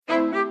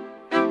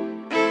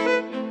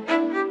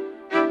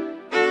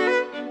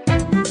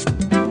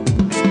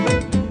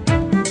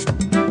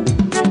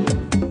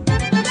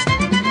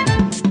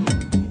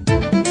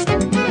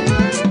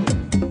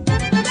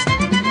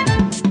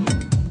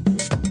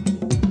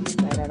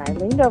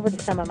leaned over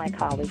to some of my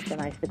colleagues and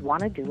I said,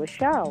 want to do a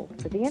show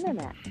for the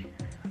internet?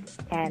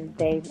 And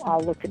they all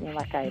looked at me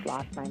like I had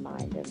lost my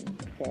mind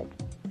and said,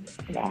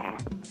 nah.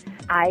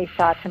 I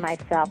thought to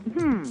myself,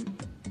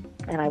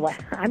 and I went,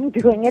 I'm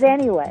doing it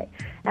anyway.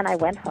 And I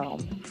went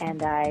home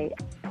and I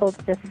pulled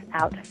this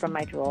out from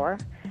my drawer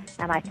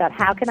and I thought,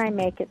 how can I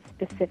make it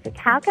specific?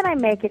 How can I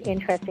make it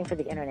interesting for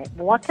the internet?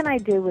 What can I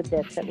do with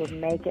this that would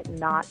make it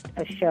not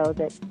a show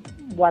that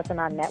wasn't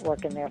on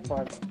network and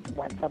therefore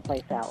went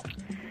someplace else?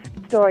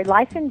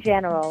 Life in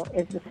General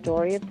is the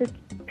story of the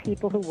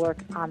people who work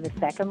on the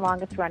second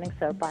longest running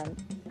soap on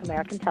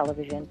American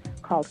television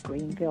called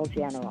Greenville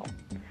General.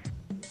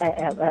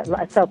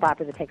 A soap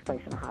opera that takes place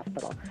in a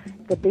hospital.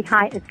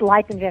 It's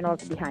Life in General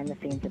is the behind the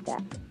scenes of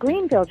that.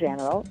 Greenville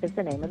General is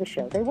the name of the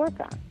show they work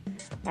on.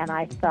 And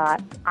I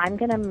thought, I'm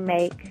going to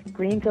make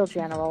Greenville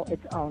General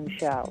its own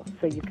show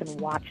so you can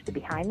watch the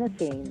behind the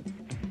scenes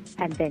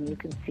and then you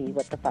can see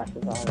what the fuss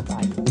is all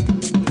about.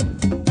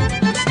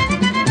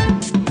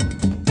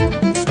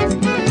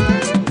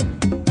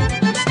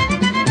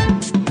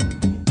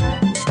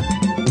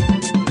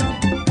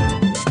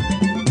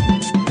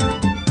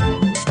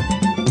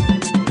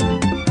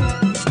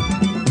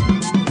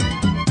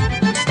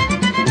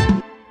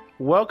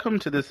 Welcome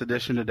to this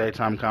edition of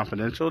Daytime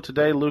Confidential.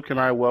 Today, Luke and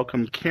I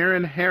welcome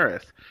Karen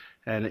Harris,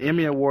 an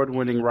Emmy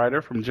Award-winning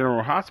writer from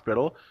General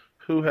Hospital,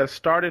 who has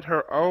started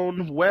her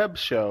own web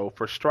show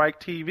for Strike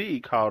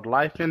TV called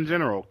Life in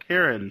General.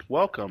 Karen,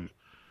 welcome.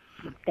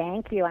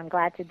 Thank you. I'm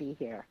glad to be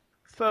here.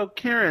 So,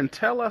 Karen,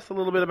 tell us a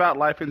little bit about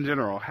Life in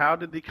General. How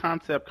did the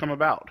concept come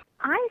about?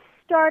 I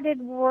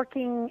started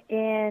working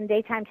in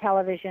daytime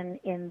television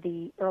in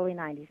the early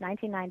 90s,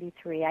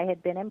 1993. I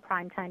had been in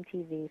primetime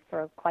TV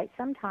for quite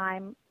some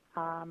time.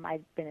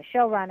 I'd been a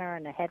showrunner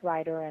and a head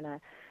writer and a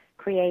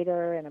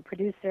creator and a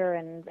producer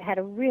and had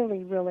a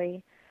really,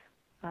 really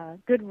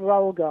good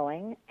role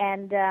going.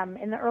 And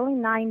in the early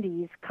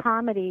 90s,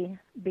 comedy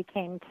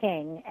became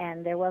king,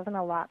 and there wasn't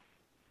a lot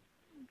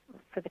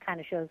for the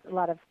kind of shows, a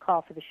lot of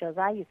call for the shows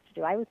I used to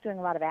do. I was doing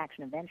a lot of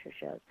action adventure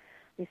shows.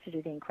 I used to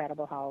do The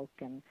Incredible Hulk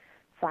and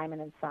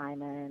Simon and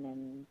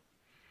Simon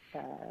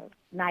and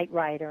Knight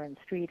Rider and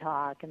Street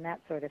Hawk and that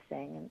sort of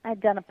thing. And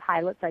I'd done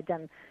pilots.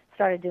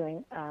 Started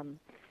doing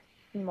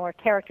more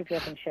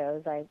character-driven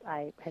shows.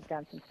 I had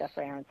done some stuff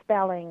for Aaron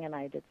Spelling, and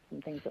I did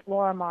some things at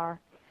Lorimar.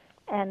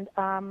 And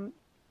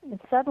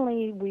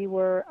suddenly we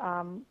were,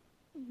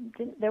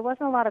 there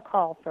wasn't a lot of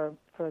call for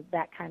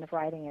that kind of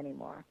writing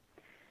anymore.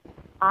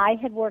 I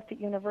had worked at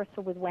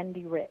Universal with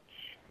Wendy Rich,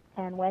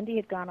 and Wendy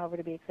had gone over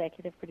to be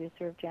executive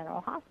producer of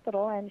General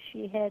Hospital, and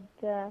she had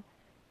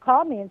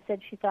called me and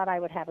said she thought I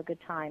would have a good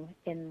time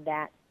in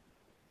that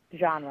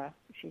genre.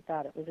 She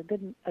thought it was a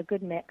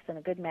good mix and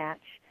a good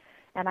match.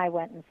 And I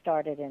went and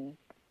started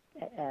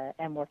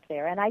and worked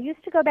there. And I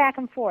used to go back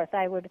and forth.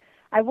 I worked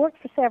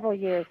for several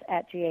years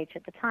at GH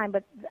at the time,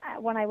 but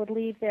when I would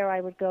leave there, I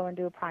would go and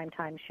do a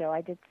primetime show.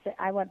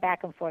 I went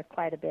back and forth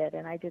quite a bit,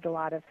 and I did a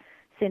lot of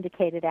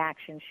syndicated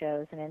action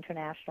shows and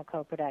international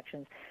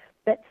co-productions.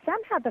 But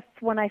somehow,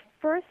 when I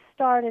first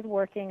started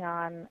working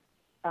on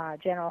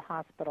General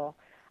Hospital,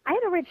 I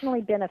had originally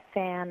been a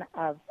fan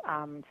of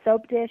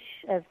Soap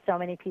Dish, as so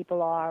many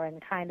people are,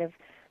 and kind of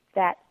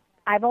that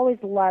I've always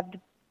loved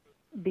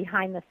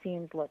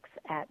behind-the-scenes looks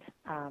at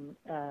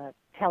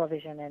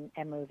television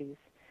and movies.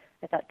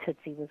 I thought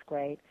Tootsie was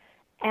great.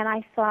 And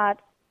I thought,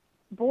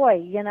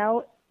 boy,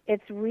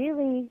 it's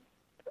really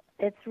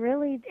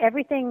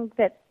everything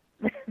that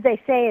they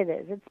say it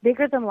is. It's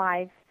bigger than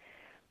life.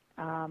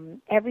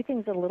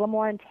 Everything's a little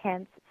more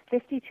intense.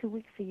 It's 52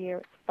 weeks a year.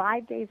 It's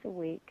 5 days a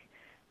week.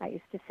 I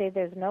used to say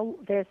there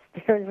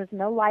was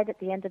no light at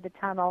the end of the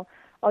tunnel.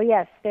 Oh,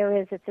 yes, there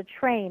is. It's a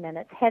train, and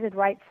it's headed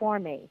right for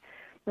me,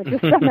 which is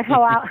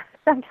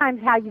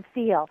sometimes how you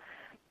feel.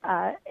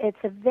 It's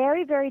a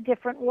very, very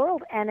different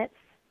world, and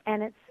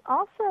it's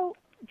also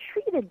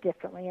treated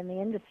differently in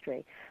the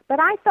industry. But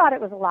I thought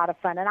it was a lot of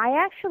fun, and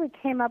I actually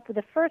came up with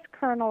the first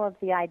kernel of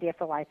the idea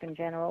for Life in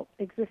General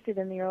existed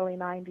in the early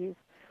 90s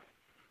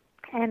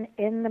and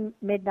in the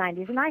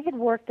mid-90s, and I had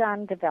worked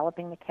on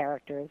developing the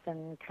characters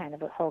and kind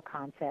of a whole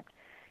concept,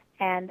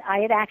 and I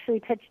had actually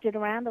pitched it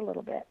around a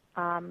little bit,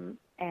 and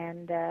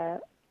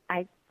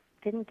I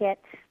couldn't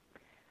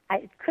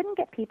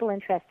get people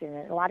interested in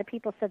it. A lot of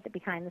people said that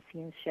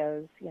behind-the-scenes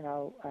shows,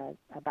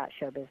 about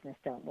show business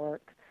don't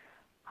work.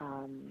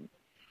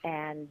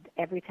 And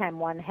every time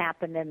one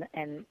happened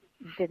and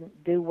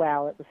didn't do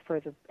well, it was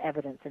further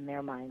evidence in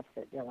their minds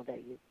that,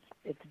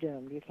 it's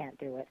doomed. You can't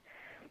do it.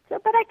 So,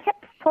 but I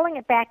kept pulling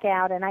it back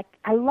out, and I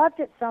loved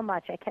it so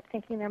much. I kept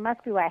thinking there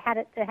must be a way. I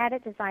had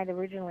it designed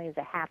originally as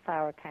a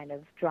half-hour kind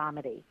of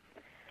dramedy.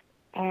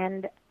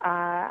 And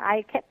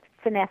I kept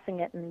finessing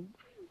it and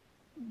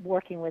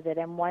working with it,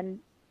 and one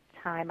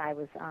time I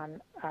was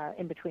on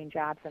in between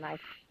jobs, and I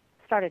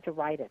started to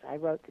write it. I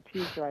wrote the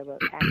teaser, I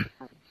wrote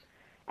Hackathon.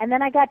 And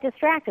then I got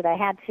distracted. I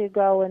had to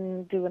go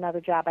and do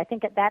another job. I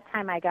think at that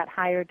time I got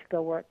hired to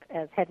go work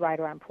as head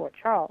writer on Port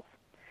Charles,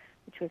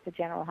 which was the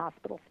General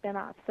Hospital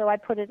spinoff. So I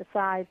put it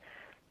aside,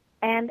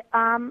 And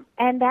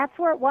that's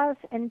where it was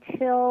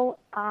until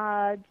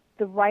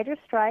the writer's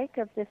strike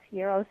of this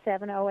year,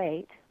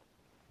 07-08.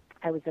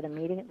 I was at a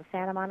meeting at the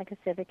Santa Monica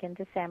Civic in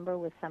December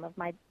with some of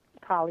my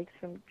colleagues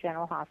from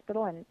General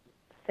Hospital and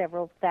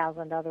several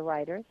thousand other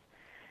writers.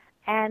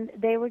 And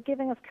they were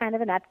giving us kind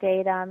of an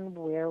update on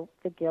where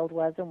the Guild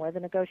was and where the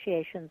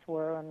negotiations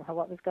were and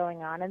what was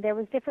going on. And there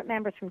was different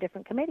members from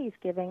different committees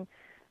giving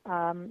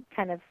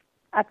kind of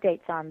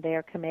updates on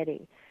their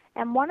committee.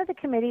 And one of the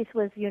committees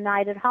was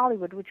United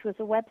Hollywood, which was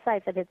a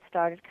website that had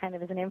started kind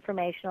of as an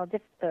informational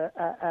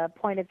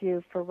point of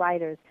view for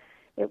writers.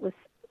 It was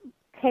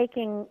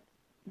taking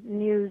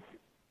news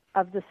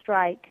of the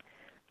strike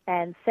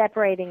and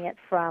separating it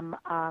from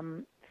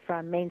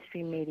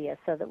mainstream media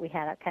so that we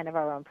had a kind of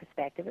our own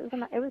perspective. It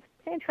was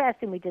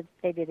interesting.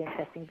 They did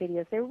interesting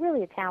videos. They were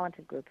really a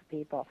talented group of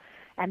people.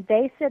 And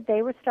they said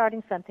they were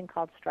starting something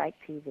called Strike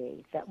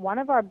TV, that one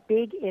of our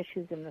big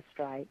issues in the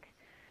strike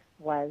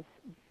was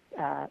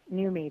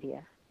new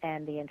media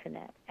and the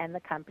Internet. And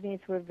the companies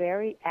were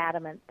very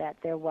adamant that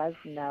there was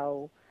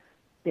no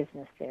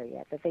business there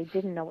yet, that they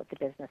didn't know what the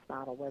business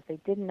model was. They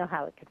didn't know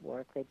how it could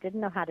work. They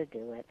didn't know how to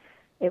do it.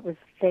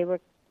 They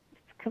were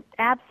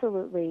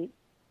absolutely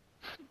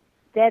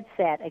dead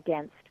set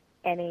against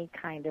any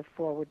kind of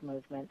forward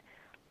movement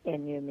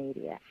in new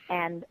media.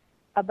 And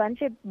a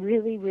bunch of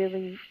really,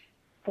 really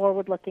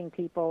forward-looking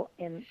people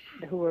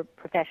who were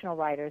professional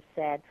writers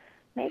said,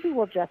 maybe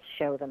we'll just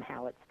show them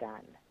how it's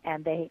done.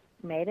 And they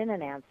made an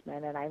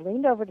announcement, and I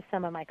leaned over to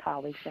some of my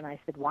colleagues and I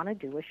said, want to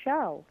do a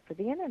show for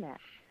the Internet?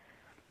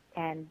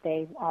 And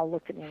they all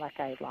looked at me like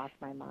I had lost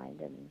my mind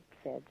and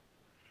said,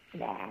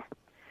 nah.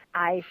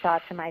 I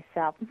thought to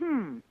myself,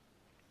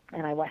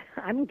 and I went,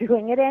 I'm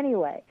doing it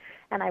anyway.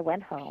 And I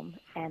went home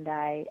and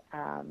I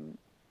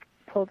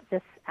pulled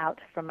this out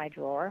from my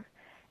drawer,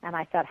 and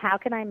I thought, how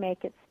can I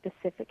make it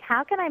specific?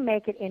 How can I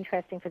make it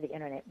interesting for the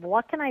Internet?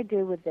 What can I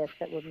do with this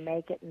that would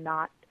make it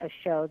not a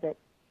show that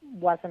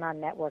wasn't on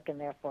network and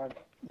therefore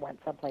went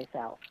someplace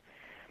else?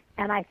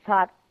 And I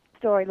thought,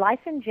 Life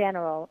in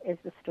General is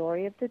the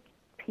story of the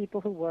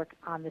people who work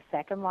on the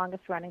second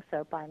longest running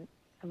soap on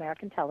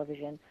American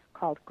television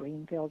called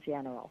Greenville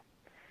General.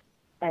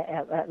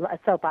 A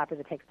soap opera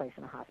that takes place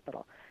in a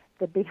hospital.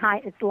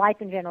 It's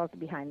Life in General is the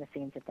behind the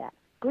scenes of that.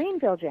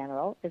 Greenville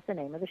General is the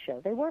name of the show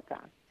they work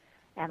on.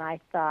 And I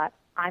thought,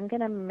 I'm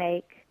going to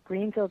make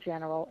Greenville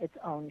General its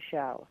own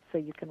show so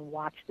you can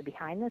watch the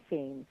behind the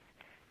scenes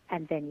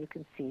and then you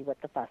can see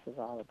what the fuss is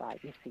all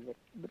about. You see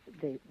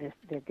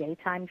the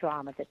daytime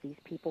drama that these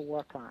people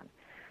work on.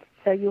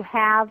 So you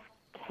have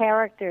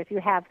characters.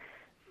 You have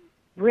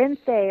Bryn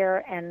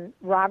Thayer and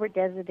Robert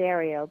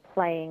Desiderio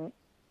playing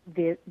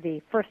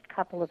the first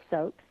couple of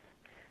soaps,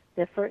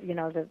 the first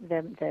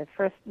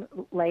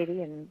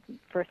lady and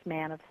first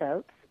man of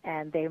soaps,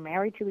 and they're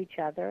married to each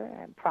other,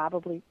 and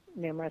probably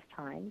numerous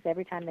times.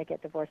 Every time they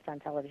get divorced on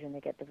television, they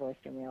get divorced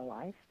in real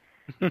life,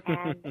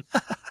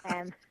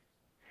 and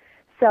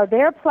so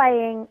they're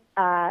playing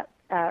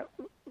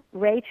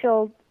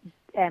Rachel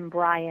and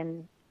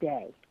Brian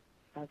Day,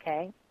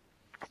 okay,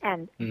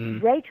 and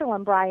Rachel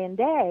and Brian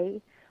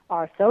Day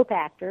are soap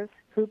actors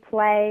who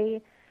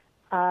play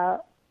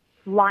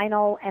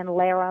Lionel and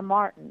Lara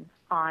Martin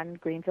on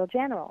Greenville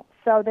General.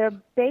 So they're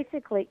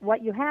basically,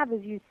 what you have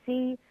is you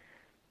see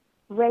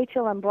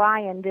Rachel and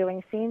Brian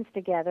doing scenes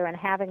together and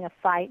having a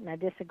fight and a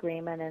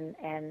disagreement,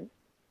 and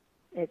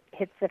it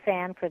hits the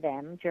fan for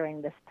them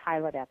during this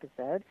pilot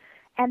episode.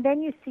 And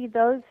then you see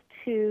those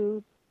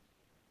two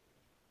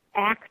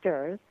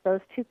actors, those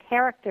two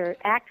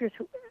actors,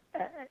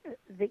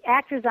 the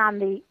actors on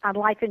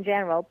Life in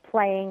General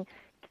playing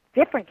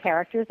different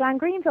characters on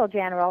Greenville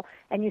General,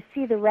 and you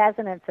see the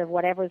resonance of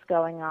whatever's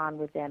going on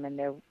with them in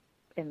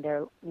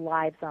their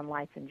lives on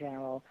Life in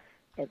General.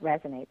 It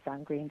resonates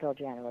on Greenville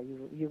General.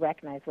 You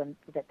recognize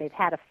that they've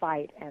had a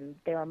fight, and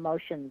their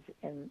emotions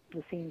in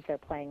the scenes they're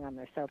playing on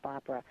their soap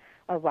opera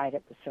are right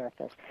at the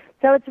surface.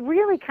 So it's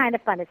really kind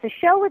of fun. It's a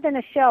show within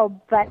a show,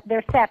 but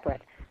they're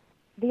separate.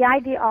 The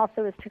idea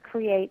also is to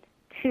create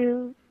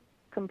two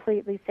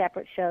completely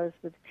separate shows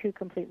with two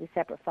completely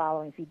separate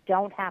followings. You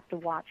don't have to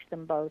watch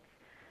them both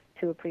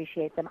to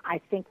appreciate them. I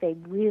think they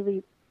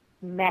really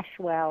mesh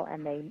well,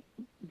 and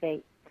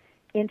they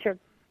intercut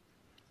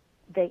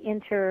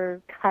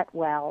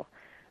well,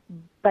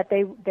 but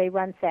they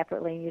run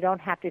separately. You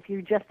don't have to, if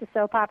you're just a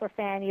soap opera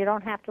fan, you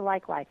don't have to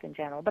like Life in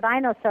General. But I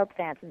know soap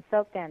fans, and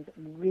soap fans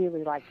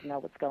really like to know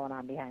what's going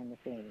on behind the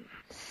scenes.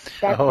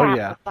 That's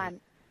half the fun.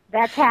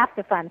 That's half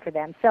the fun for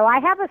them. So I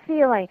have a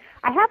feeling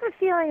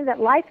that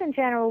Life in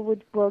General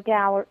will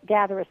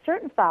gather a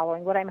certain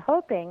following. What I'm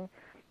hoping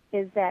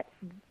is that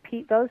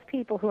those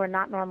people who are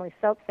not normally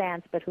soap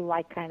fans but who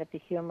like kind of the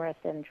humorous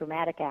and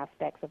dramatic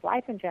aspects of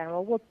Life in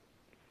General will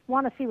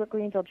want to see what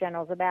Greenville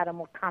General is about and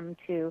will come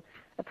to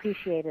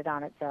appreciate it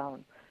on its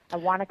own. I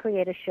want to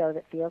create a show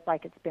that feels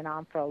like it's been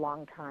on for a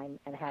long time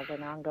and has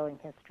an ongoing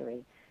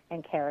history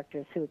and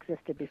characters who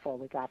existed before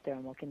we got there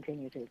and will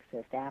continue to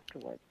exist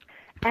afterwards.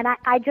 And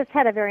I just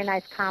had a very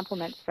nice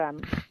compliment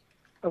from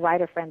a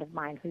writer friend of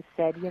mine who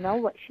said, you know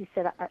what she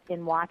said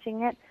in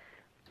watching it,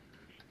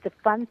 the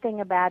fun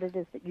thing about it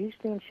is that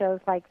usually in shows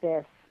like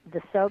this,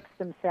 the soaps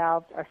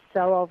themselves are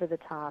so over the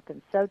top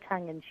and so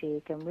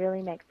tongue-in-cheek and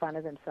really make fun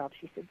of themselves.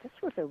 She said, this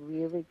was a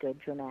really good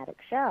dramatic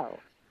show.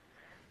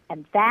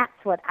 And that's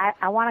what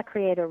I want to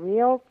create, a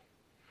real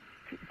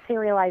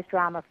serialized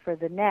drama for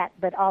the net,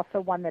 but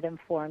also one that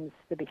informs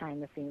the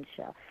behind-the-scenes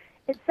show.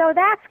 So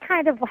that's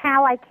kind of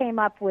how I came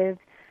up with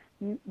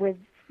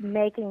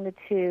making the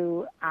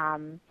two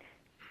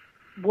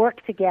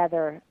work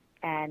together,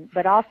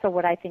 but also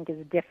what I think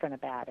is different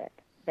about it,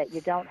 that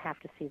you don't have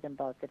to see them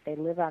both, that they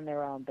live on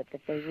their own, but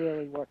that they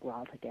really work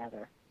well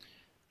together.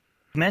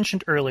 You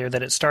mentioned earlier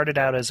that it started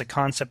out as a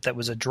concept that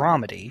was a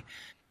dramedy,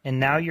 and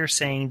now you're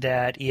saying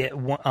that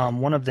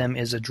one of them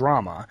is a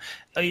drama.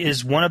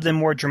 Is one of them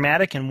more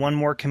dramatic and one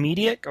more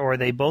comedic, or are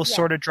they both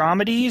sort of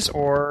dramedies,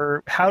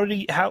 or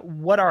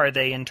what are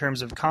they in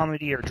terms of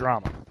comedy or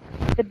drama?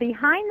 The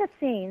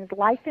behind-the-scenes,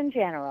 Life in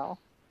General,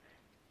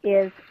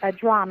 is a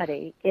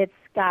dramedy. It's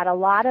got a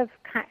lot of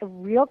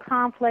real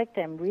conflict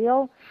and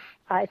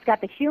it's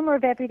got the humor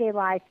of everyday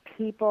life.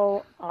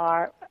 People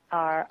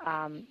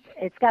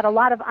it's got a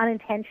lot of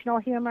unintentional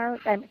humor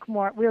and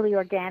more really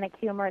organic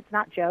humor. It's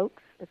not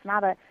jokes. It's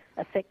not a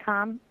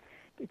sitcom.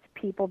 It's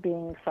people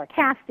being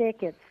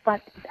sarcastic. It's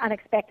fun,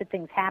 unexpected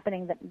things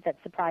happening that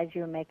surprise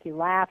you and make you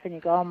laugh, and you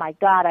go, "Oh my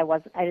God,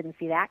 I didn't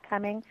see that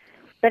coming."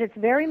 But it's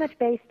very much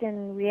based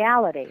in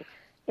reality.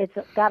 It's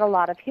got a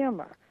lot of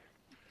humor.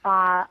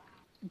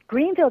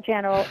 Greenville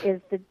General is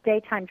the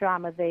daytime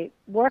drama they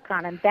work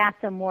on, and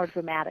that's a more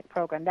dramatic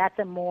program. That's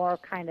a more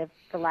kind of,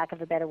 for lack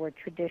of a better word,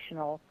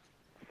 traditional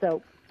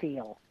soap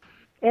feel.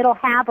 It'll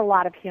have a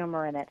lot of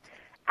humor in it.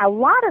 A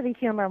lot of the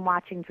humor in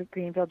watching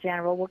Greenville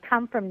General will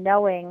come from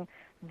knowing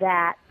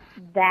that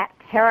that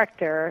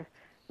character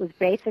was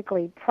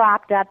basically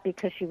propped up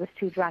because she was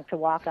too drunk to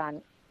walk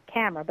on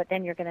camera, but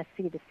then you're going to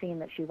see the scene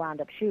that she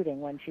wound up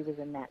shooting when she was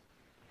in that,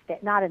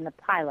 not in the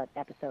pilot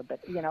episode, but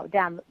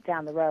down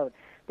the road,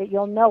 that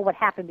you'll know what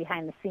happened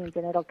behind the scenes,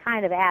 and it'll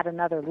kind of add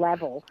another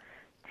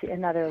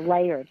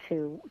layer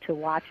to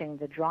watching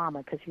the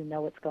drama because you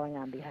know what's going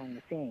on behind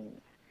the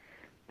scenes.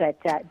 But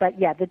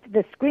yeah,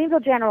 the Greenville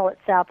General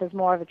itself is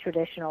more of a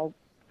traditional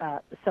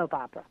soap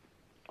opera,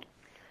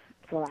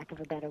 for lack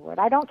of a better word.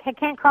 I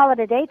can't call it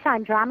a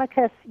daytime drama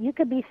because you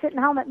could be sitting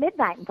home at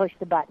midnight and push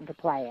the button to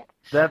play it.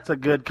 That's a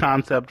good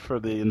concept for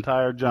the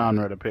entire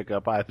genre to pick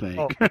up, I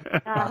think.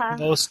 Oh,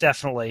 most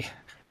definitely.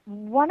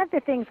 One of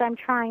the things I'm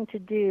trying to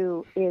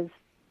do is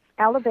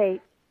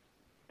elevate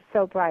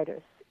soap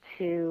writers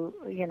to,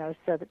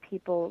 so that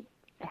people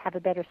have a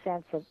better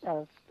sense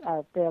of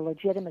their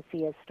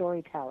legitimacy as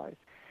storytellers.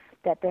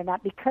 That they're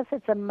not, because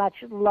it's a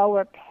much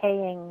lower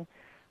paying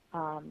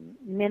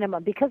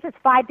minimum, because it's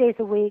 5 days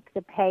a week,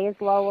 the pay is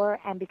lower,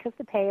 and because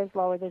the pay is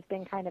lower, there's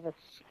been kind of a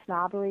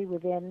snobbery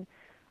within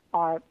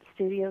our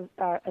studio,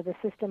 the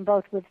system,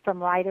 both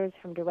from writers,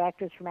 from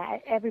directors, from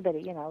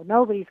everybody.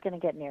 Nobody's going to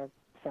get near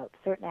soap.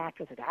 Certain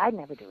actors are, I'd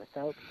never do a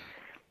soap.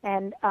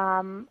 And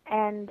I'm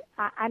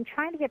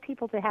trying to get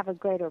people to have a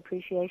greater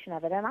appreciation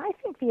of it, and I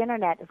think the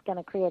internet is going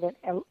to create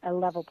a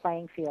level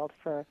playing field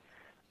for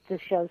the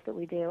shows that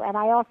we do. And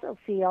I also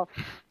feel,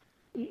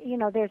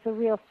 there's a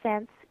real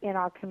sense in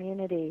our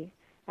community,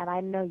 and I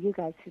know you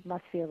guys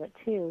must feel it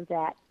too,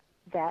 that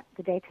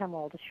the daytime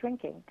world is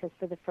shrinking, because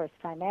for the first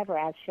time ever,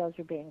 as shows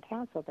are being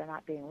canceled, they're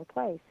not being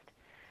replaced.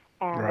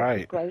 And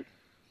right. It's a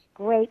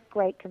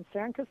great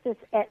concern, because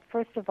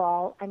first of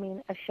all, I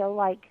mean, a show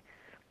like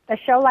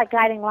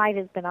Guiding Light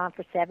has been on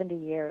for 70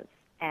 years,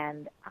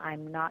 and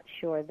I'm not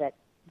sure that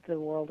the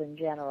world in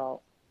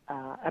general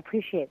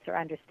appreciates or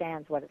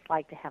understands what it's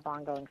like to have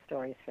ongoing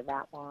stories for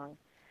that long,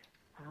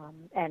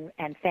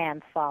 and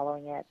fans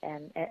following it.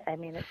 And I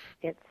mean,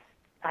 it's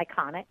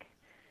iconic,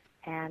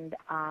 and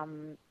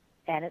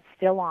it's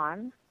still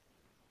on,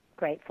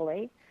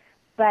 gratefully.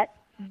 But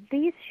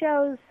these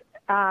shows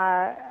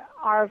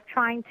are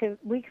trying to.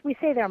 We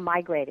say they're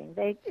migrating.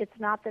 It's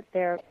not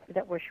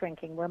that we're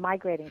shrinking. We're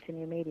migrating to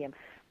new medium.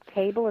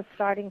 Cable is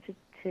starting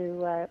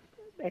to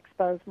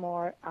expose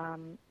more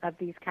of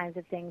these kinds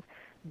of things.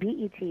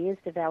 BET is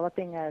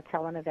developing a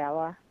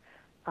telenovela.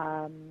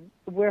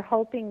 We're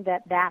hoping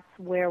that that's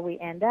where we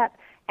end up,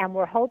 and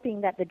we're hoping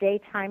that the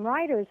daytime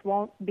writers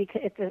won't,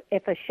 because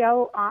if a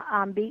show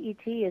on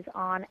BET is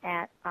on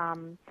at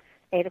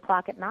 8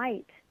 o'clock at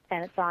night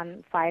and it's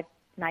on 5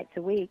 nights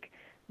a week,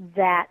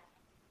 that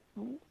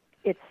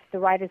it's the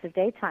writers of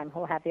daytime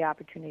who will have the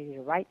opportunity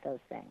to write those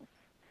things,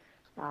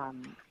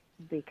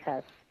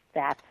 because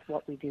that's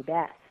what we do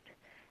best.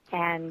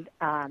 And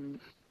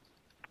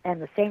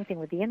the same thing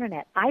with the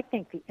internet. I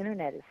think the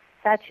internet is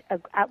such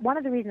one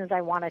of the reasons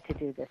I wanted to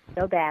do this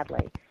so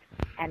badly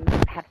and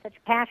have such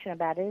passion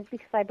about it is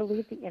because I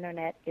believe the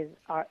internet is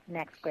our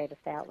next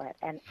greatest outlet.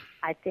 And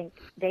I think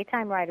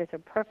daytime writers are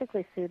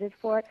perfectly suited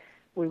for it.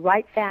 We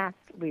write fast,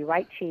 we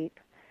write cheap.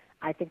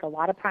 I think a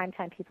lot of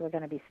primetime people are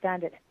going to be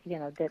stunned at,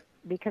 that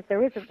because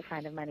there isn't the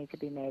kind of money to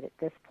be made at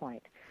this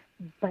point.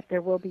 But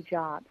there will be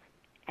jobs.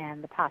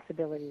 and the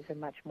possibilities are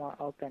much more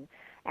open.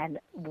 And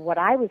what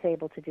I was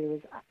able to do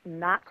is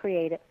not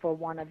create it for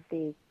one of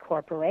the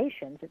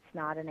corporations. It's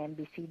not an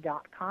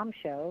NBC.com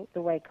show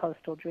the way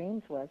Coastal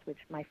Dreams was, which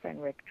my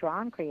friend Rick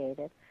Drawn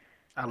created.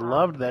 I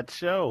loved that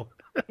show.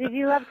 Did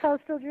you love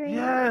Coastal Dreams?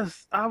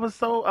 Yes,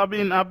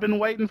 I've been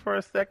waiting for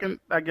a second.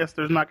 I guess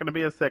there's not going to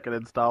be a second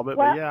installment,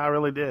 Well, but yeah, I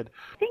really did.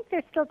 I think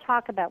there's still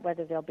talk about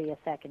whether there'll be a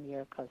second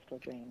year of Coastal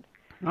Dreams.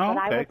 Oh,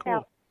 but okay,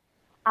 cool.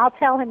 I'll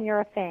tell him you're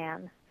a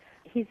fan.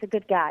 He's a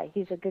good guy.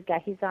 He's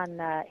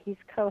he's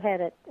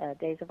co-head at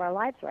Days of Our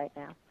Lives right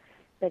now.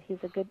 But he's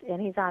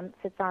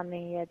sits on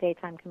the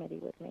daytime committee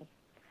with me.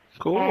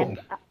 Cool. And,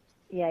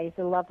 yeah, he's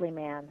a lovely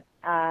man.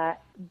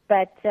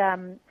 But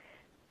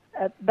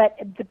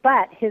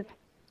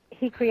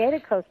he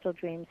created Coastal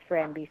Dreams for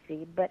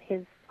NBC, but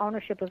his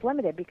ownership was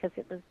limited because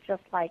it was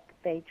just like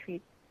they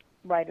treat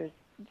writers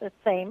the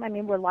same. I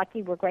mean, we're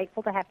lucky, we're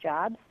grateful to have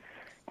jobs,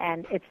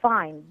 and it's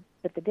fine.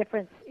 But the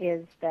difference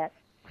is that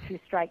through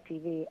Strike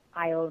TV,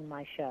 I own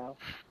my show.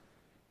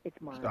 It's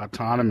mine.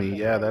 Autonomy,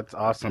 yeah, that's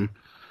awesome.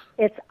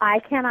 I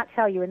cannot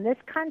tell you, in this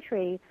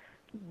country,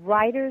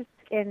 writers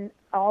in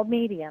all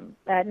medium,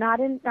 not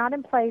in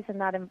plays and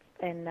not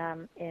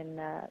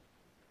in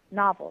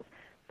novels,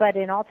 but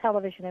in all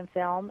television and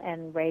film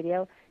and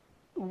radio,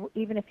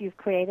 even if you've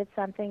created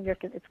something,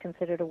 it's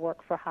considered a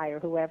work for hire.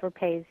 Whoever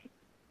pays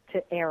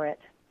to air it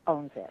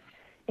owns it.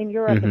 In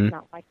Europe, it's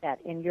not like that.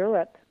 In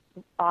Europe,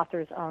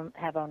 authors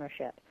have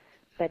ownership.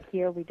 But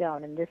here we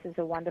don't, and this is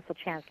a wonderful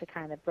chance to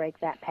kind of break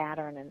that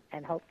pattern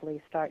and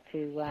hopefully start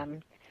to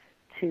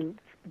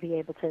be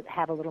able to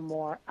have a little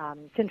more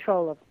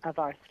control of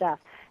our stuff.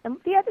 And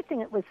the other thing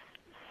that was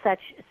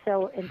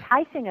so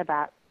enticing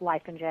about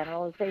Life in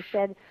General is they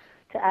said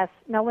to us,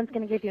 no one's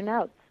going to give you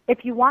notes.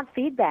 If you want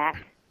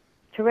feedback,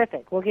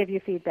 terrific, we'll give you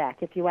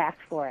feedback if you ask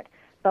for it.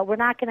 But we're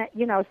not going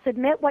to,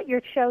 submit what your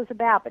show's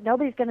about, but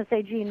nobody's going to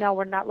say, gee, no,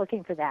 we're not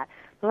looking for that.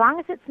 As long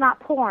as it's not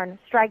porn,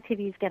 Strike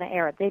TV is going to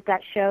air it. They've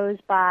got shows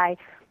by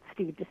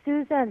Steve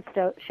D'Souza and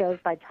shows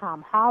by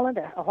Tom Holland,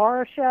 a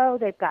horror show.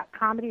 They've got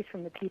comedies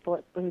from the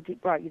people who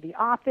brought you The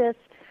Office.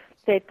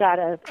 They've got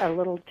a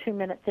little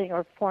 2-minute thing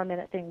or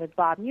 4-minute thing with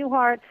Bob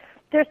Newhart.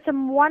 There's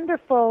some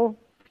wonderful,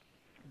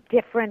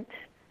 different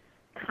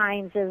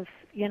kinds of,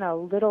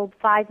 little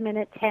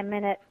 5-minute,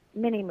 10-minute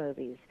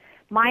mini-movies.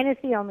 Mine is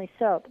the only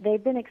soap.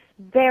 They've been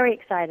very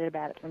excited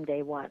about it from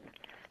day one.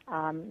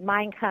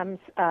 Mine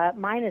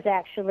is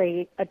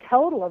actually a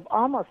total of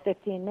almost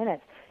 15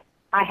 minutes.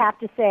 I have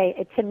to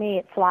say, to me,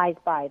 it flies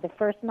by. The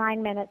first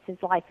 9 minutes is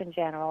Life in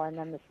General, and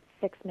then the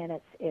 6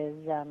 minutes is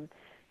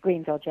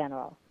Greenville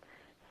General.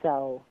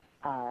 So,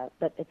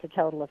 but it's a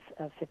total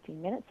of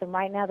 15 minutes. And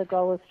right now the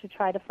goal is to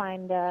try to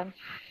find a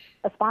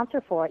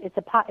sponsor for it. It's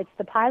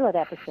the pilot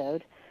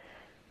episode.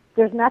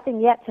 There's nothing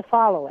yet to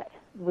follow it.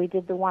 We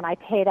did the one I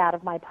paid out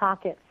of my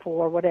pocket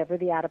for whatever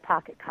the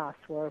out-of-pocket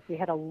costs were. We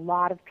had a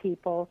lot of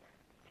people.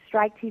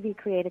 Strike TV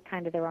created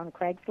kind of their own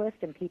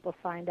Craigslist, and people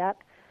signed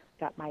up.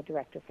 Got my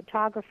director of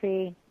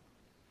photography.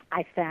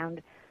 I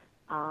found,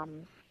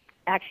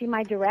 actually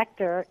my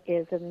director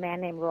is a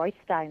man named Roy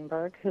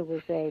Steinberg, who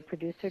was a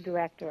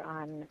producer-director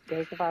on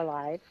Days of Our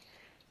Lives,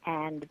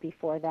 and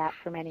before that,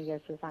 for many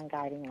years, was on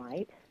Guiding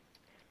Light.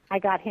 I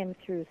got him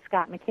through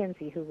Scott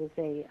McKenzie, who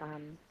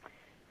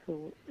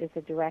is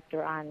a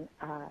director on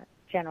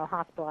General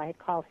Hospital. I had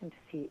called him to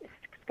see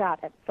Scott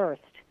at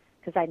first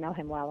because I know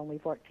him well and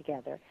we've worked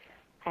together.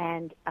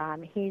 And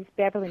he's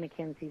Beverly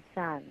McKenzie's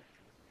son.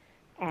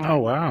 And, oh,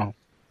 wow.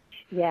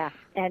 Yeah,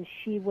 and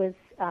she was,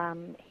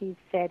 he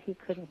said he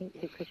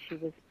couldn't, because she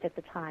was, at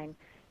the time,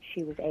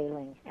 she was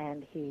ailing,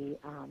 and he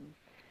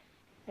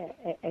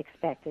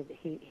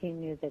he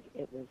knew that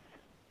it was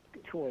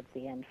towards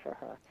the end for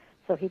her.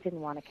 So he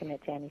didn't want to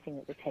commit to anything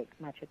that would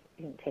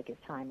take his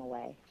time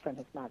away from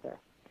his mother.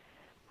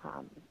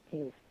 He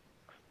was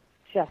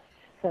just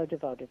so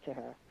devoted to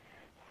her.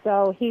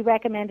 So he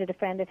recommended a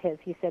friend of his,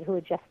 he said, who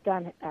had just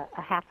done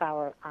a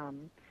half-hour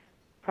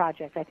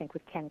project, I think,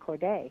 with Ken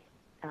Corday,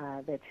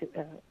 and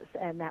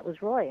that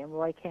was Roy. And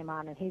Roy came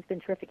on, and he's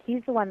been terrific.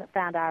 He's the one that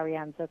found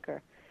Ariane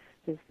Zucker,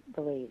 who's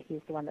the lead.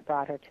 He's the one that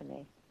brought her to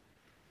me,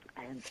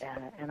 and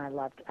I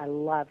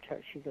loved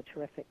her. She's a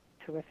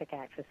terrific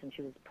actress, and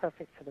she was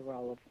perfect for the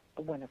role of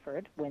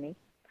Winnie.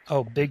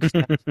 Oh, big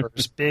fan of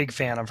hers. Big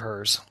fan of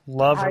hers.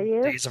 Love her.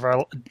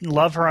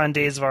 Love her on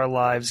Days of Our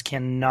Lives.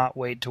 Cannot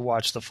wait to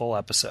watch the full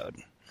episode.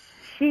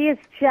 She is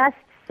just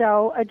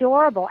so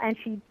adorable, and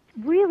she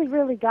really,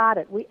 really got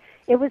it.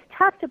 It was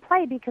tough to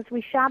play because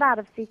we shot out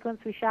of sequence.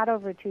 We shot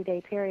over a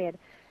 2-day period,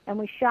 and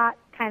we shot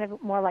kind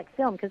of more like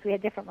film because we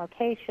had different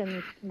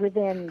locations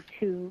within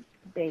 2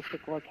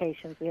 basic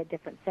locations. We had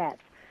different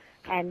sets,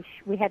 and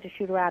we had to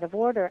shoot her out of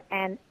order.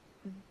 And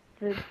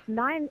the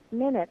 9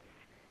 minutes,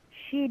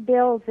 she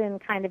builds in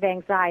kind of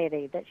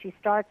anxiety, that she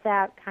starts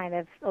out kind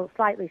of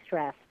slightly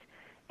stressed,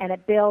 and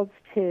it builds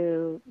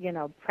to,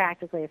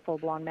 practically a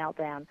full-blown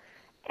meltdown.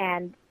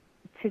 And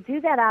to do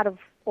that out of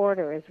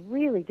order is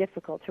really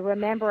difficult to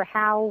remember.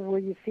 How were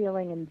you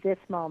feeling in this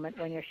moment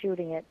when you're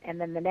shooting it, and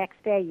then the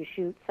next day you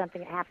shoot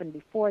something that happened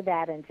before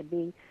that, and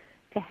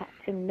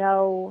to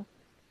know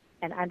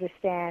and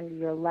understand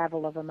your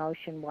level of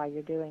emotion while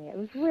you're doing it. It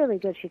was really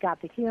good. She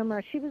got the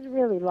humor. She was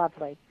really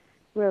lovely,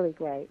 really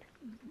great.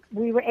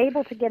 We were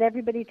able to get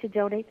everybody to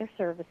donate their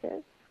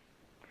services.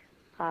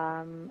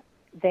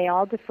 They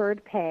all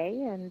deferred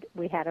pay, and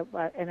we had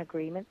an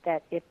agreement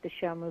that if the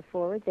show moved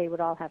forward, they would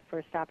all have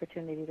first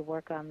opportunity to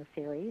work on the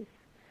series.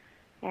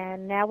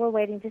 And now we're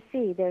waiting to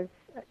see.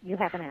 You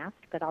haven't asked,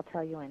 but I'll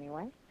tell you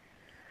anyway.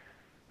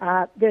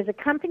 There's a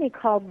company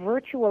called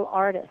Virtual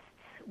Artists,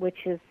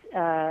 which is,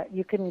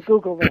 you can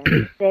Google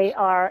them. They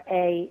are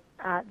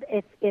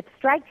if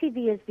Strike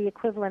TV is the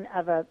equivalent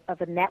of a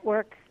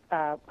network,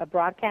 a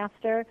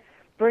broadcaster,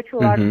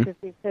 Virtual Artists is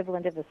the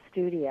equivalent of a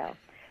studio.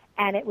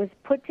 And it was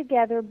put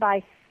together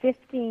by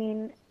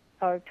 15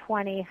 or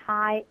 20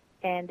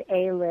 high-end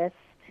A-list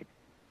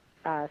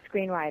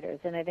screenwriters,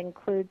 and it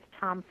includes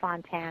Tom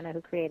Fontana,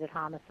 who created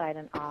Homicide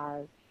in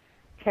Oz,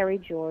 Terry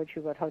George,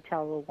 who wrote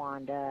Hotel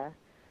Rwanda,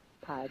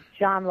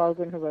 John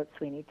Logan, who wrote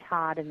Sweeney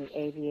Todd and The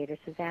Aviator,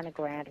 Susanna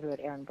Grant, who wrote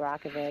Aaron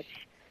Brockovich,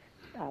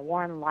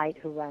 Warren Light,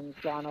 who runs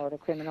Law and Order: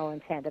 Criminal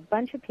Intent. A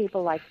bunch of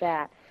people like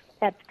that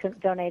have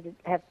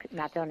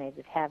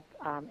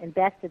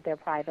invested their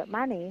private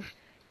money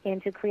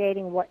into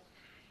creating what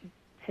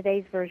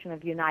today's version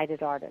of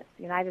United Artists.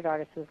 United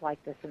Artists was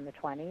like this in the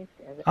 20s.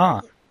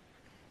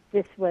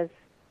 This was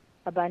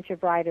a bunch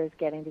of writers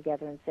getting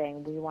together and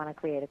saying, we want to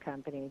create a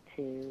company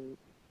to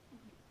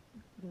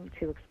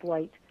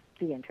exploit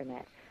the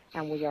Internet,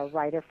 and we are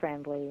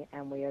writer-friendly,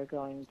 and we are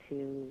going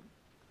to,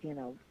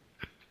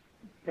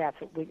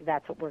 that's what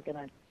we're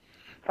going to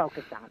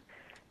focus on.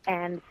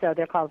 And so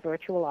they're called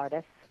Virtual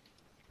Artists.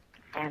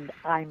 And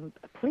I'm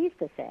pleased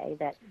to say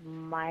that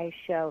my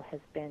show has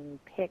been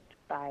picked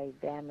by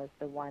them as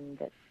one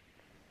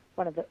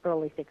of the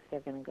early things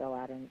they're going to go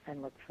out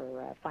and look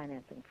for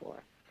financing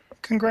for.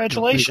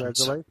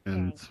 Congratulations.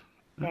 Thank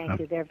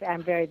you.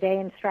 They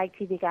and Strike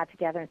TV got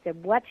together and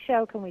said, what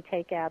show can we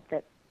take out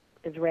that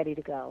is ready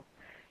to go?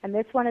 And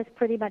this one is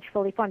pretty much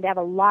fully formed. They have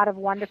a lot of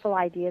wonderful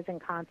ideas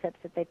and concepts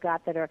that they've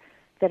got that are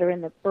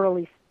in the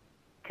early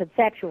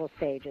conceptual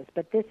stages,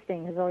 but this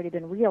thing has already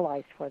been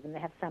realized for them. They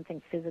have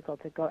something physical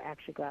to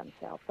actually go out and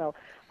sell. So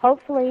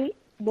hopefully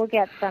we'll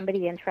get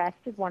somebody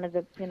interested, one of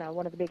the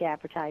big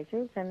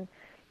advertisers, and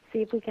see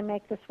if we can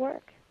make this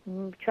work.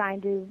 Try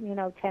and do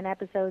 10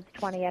 episodes,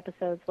 20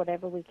 episodes,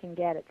 whatever we can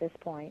get at this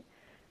point,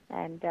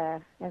 and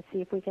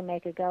see if we can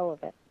make a go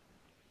of it.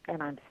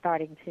 And I'm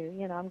starting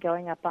to, I'm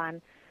going up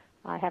on.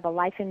 I have a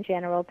Life in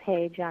General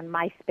page on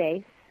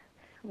MySpace.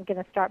 I'm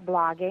going to start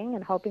blogging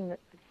and hoping that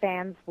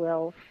fans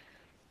will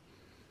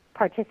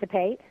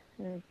participate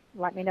and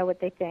let me know what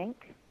they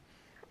think.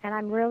 And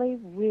I'm really,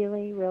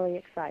 really, really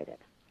excited.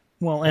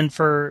 Well, and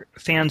for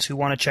fans who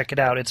want to check it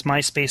out, it's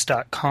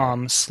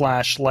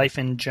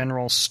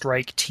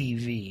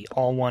myspace.com/lifeingeneralstriketv,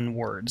 all one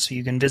word. So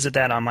you can visit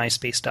that on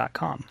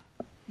myspace.com.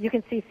 You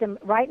can see some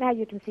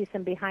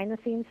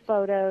behind-the-scenes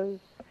photos.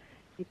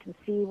 You can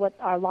see what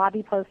our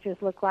lobby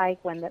posters look like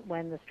when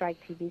the Strike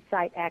TV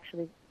site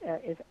actually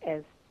is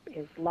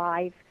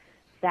live.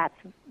 That's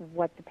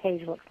what the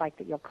page looks like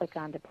that you'll click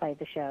on to play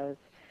the shows.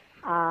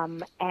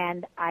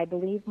 And I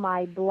believe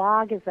my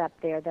blog is up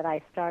there that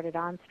I started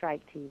on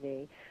Strike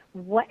TV.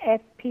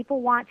 If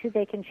people want to,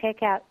 they can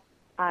check out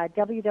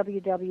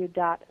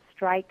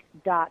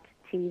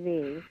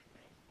www.strike.tv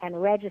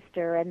and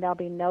register, and they'll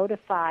be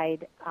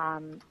notified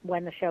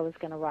when the show is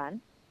going to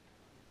run.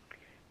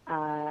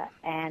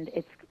 And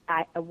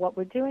what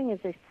we're doing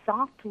is a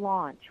soft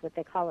launch, what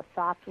they call a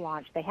soft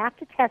launch. They have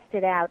to test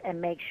it out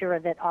and make sure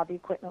that all the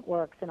equipment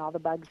works and all the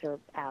bugs are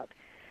out.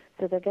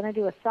 So they're going to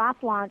do a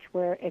soft launch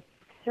where if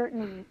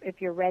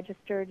you're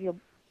registered, you'll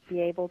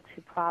be able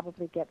to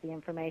probably get the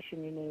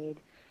information you need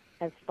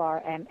as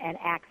far and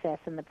access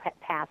and the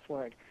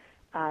password.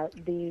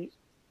 The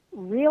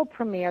real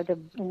premiere, the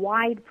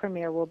wide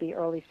premiere, will be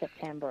early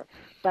September.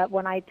 But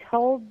when I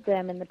told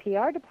them in the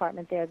PR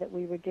department there that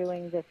we were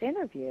doing this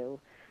interview,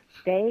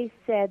 they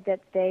said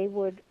that they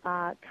would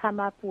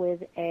come up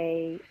with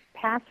a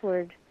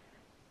password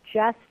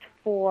just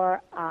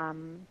for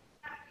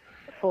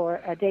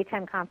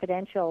Daytime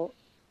Confidential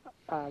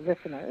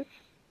listeners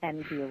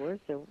and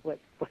viewers, or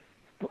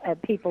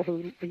people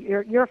who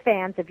you're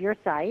fans of your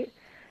site,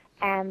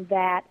 and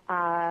that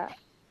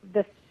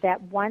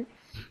that once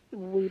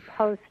we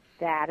post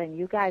that, and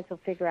you guys will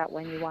figure out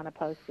when you want to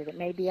post it. It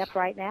may be up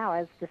right now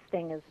as this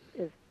thing is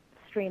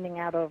streaming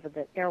out over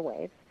the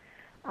airwaves.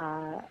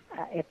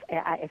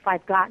 If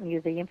I've gotten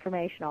you the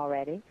information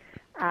already,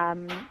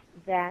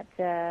 that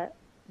the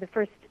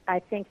first, I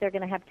think they're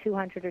going to have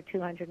 200 or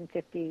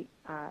 250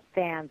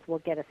 fans will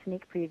get a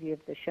sneak preview of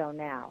the show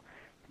now.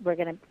 We're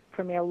going to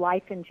premiere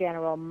Life in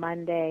General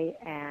Monday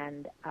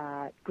and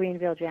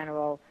Greenville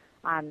General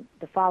on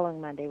the following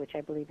Monday, which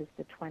I believe is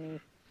the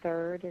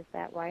 3rd. Is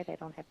that right? I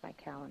don't have my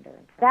calendar.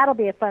 That'll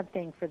be a fun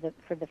thing for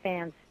the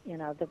fans. You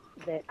know,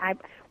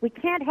 we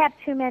can't have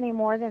too many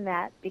more than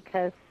that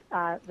because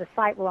the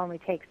site will only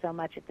take so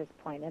much at this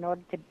point.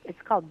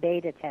 It's called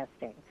beta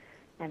testing,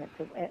 and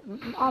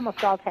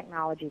almost all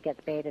technology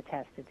gets beta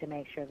tested to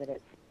make sure that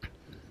it's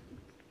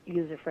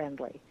user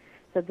friendly.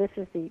 So this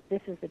is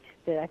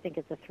I think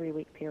it's a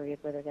 3-week period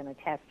where they're going to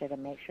test it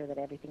and make sure that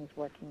everything's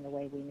working the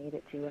way we need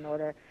it to in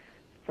order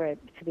for it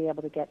to be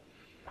able to get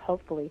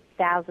hopefully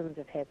thousands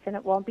of hits. And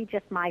it won't be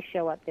just my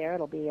show up there.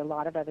 It'll be a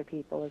lot of other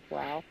people as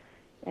well.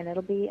 And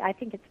I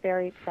think it's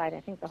very exciting.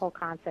 I think the whole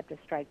concept of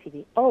Strike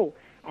TV. Oh,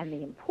 and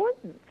the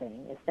important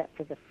thing is that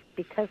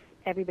because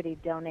everybody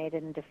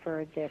donated and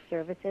deferred their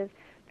services,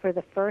 for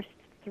the first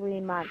 3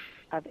 months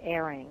of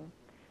airing,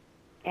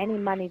 any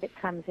money that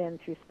comes in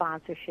through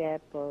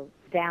sponsorship or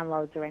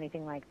downloads or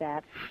anything like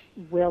that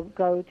will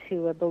go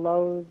to a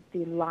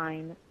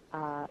below-the-line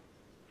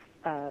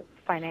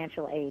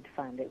financial aid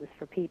fund. It was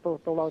for people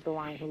below the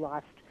line who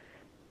lost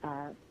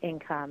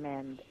income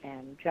and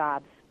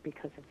jobs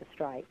because of the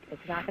strike.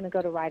 It's not going to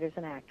go to writers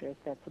and actors,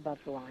 that's above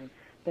the line,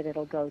 but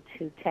it'll go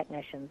to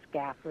technicians,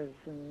 gaffers,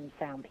 and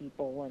sound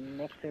people, and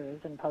mixers,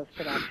 and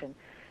post-production.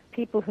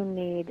 People who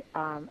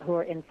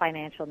are in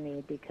financial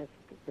need because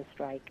the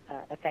strike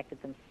affected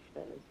them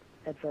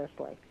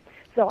adversely.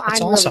 So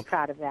I'm really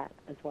proud of that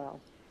as well.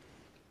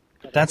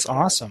 That's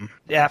awesome.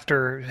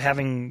 After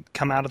having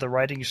come out of the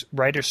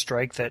writer's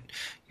strike, that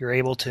you're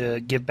able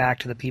to give back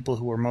to the people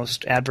who were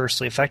most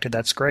adversely affected.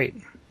 That's great.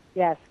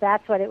 Yes,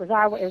 that's what it was.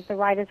 It was the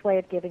writer's way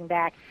of giving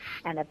back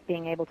and of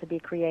being able to be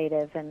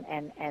creative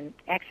and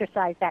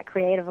exercise that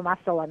creative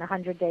muscle in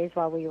 100 days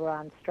while we were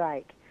on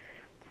strike.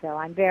 So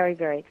I'm very,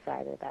 very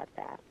excited about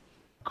that.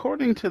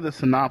 According to the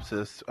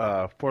synopsis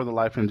for the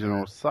Life in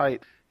General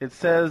site, it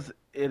says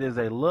it is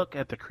a look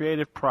at the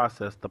creative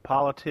process, the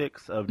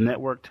politics of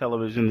network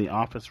television, the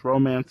office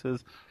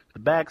romances, the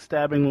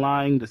backstabbing,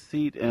 lying,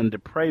 deceit, and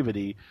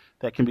depravity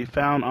that can be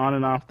found on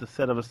and off the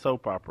set of a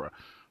soap opera.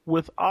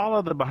 With all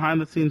of the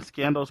behind-the-scenes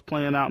scandals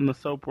playing out in the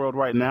soap world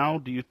right now,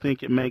 do you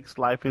think it makes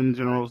Life in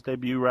General's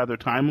debut rather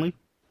timely?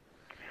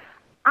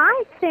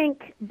 I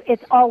think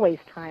it's always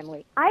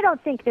timely. I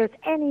don't think there's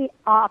any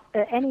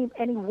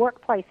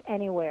workplace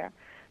anywhere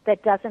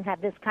that doesn't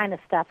have this kind of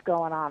stuff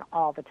going on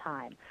all the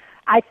time.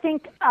 I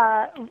think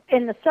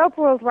in the soap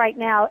world right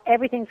now,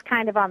 everything's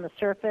kind of on the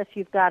surface.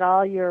 You've got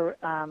all your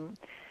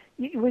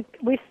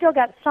we've still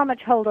got so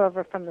much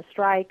holdover from the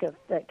strike of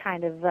the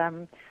kind of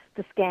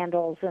the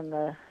scandals and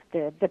the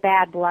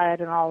bad blood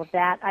and all of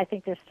that. I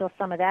think there's still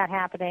some of that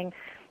happening.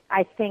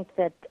 I think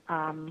that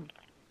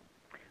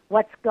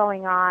what's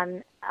going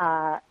on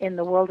in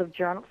the world of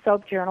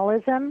soap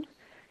journalism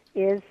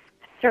is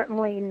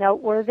certainly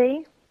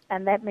noteworthy,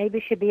 and that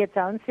maybe should be its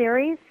own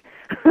series.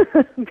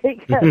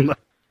 Because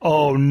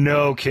oh,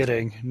 no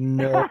kidding.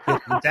 No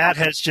kidding. That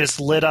has just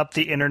lit up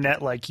the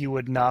internet like you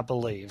would not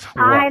believe.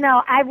 I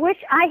know. I wish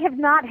I have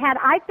not had.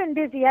 I've been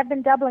busy. I've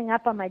been doubling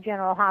up on my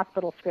General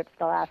Hospital scripts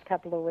the last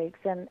couple of weeks,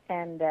 and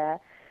so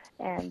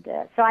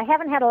I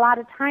haven't had a lot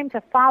of time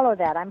to follow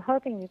that. I'm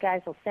hoping you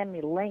guys will send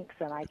me links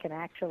and I can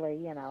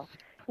actually,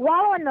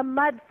 wallow in the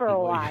mud for a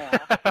while.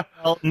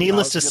 Well,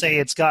 needless to say,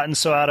 it's gotten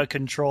so out of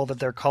control that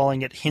they're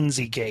calling it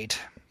Hinsey-gate.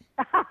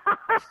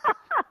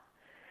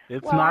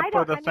 It's not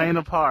for the faint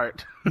of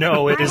heart.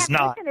 No, it is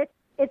not. Listen,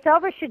 it's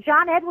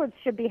John Edwards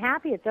should be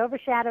happy. It's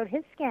overshadowed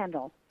his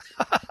scandal.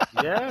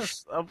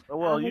 Yes.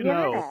 Well,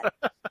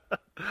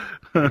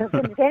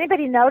 Does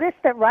anybody notice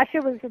that Russia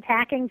was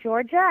attacking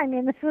Georgia? I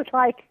mean, this was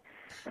like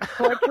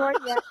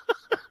Georgia.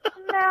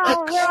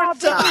 No,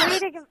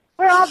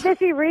 we're all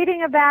busy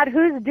reading about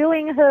who's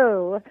doing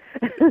who.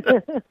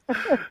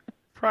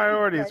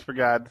 Priorities, for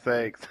God's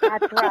sakes.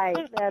 That's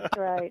right. That's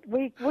right.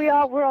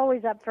 We're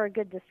always up for a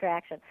good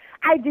distraction.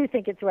 I do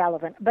think it's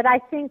relevant, but I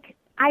think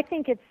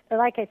it's,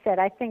 like I said,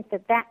 I think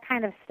that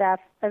kind of stuff.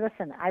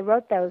 Listen, I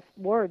wrote those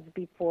words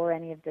before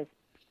any of this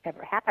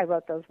ever happened. I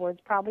wrote those words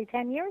probably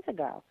 10 years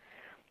ago.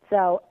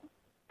 So,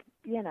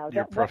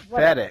 you're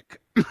prophetic.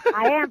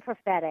 I am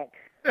prophetic.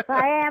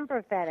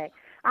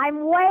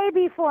 I'm way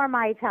before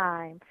my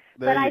time.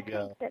 There but you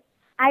go.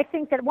 I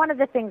think that one of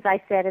the things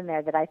I said in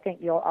there that I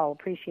think you'll all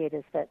appreciate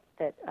is that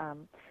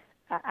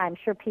I'm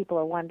sure people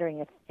are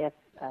wondering if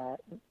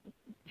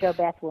Jo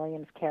Beth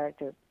Williams'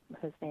 character,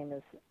 whose name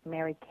is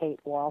Mary Kate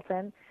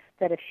Walton,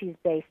 that if she's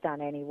based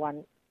on any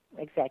one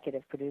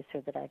executive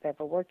producer that I've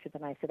ever worked with,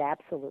 and I said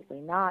absolutely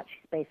not.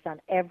 She's based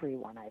on every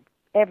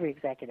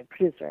executive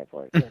producer I've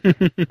worked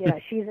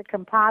with. She's a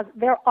composite.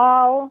 They're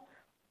all,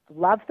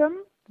 love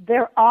them.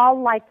 They're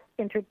all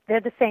they're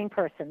the same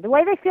person. The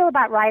way they feel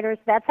about writers,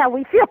 that's how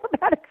we feel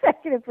about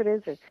executive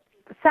producers.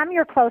 Some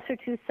you're closer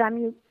to, some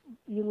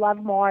you love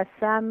more,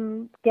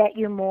 some get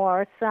you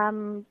more,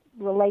 some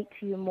relate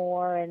to you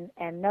more and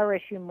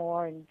nourish you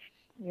more and,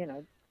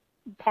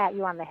 pat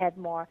you on the head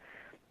more.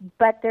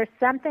 But there's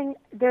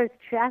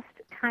just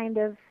kind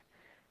of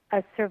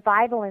a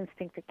survival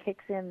instinct that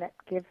kicks in that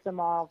gives them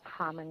all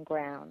common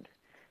ground.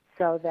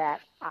 so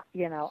that,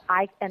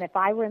 and if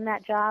I were in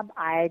that job,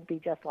 I'd be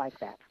just like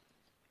that.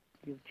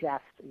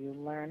 You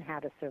learn how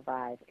to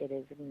survive. It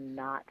is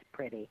not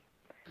pretty.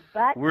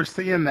 But we're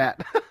seeing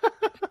that.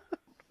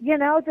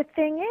 The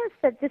thing is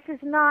that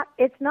it's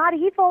not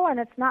evil and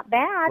it's not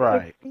bad.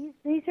 Right.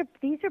 These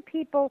are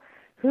people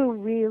who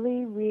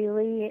really,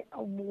 really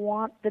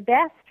want the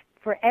best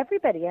for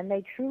everybody, and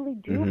they truly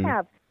do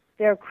have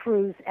their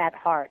crews at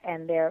heart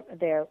and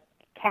their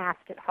cast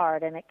at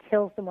heart, and it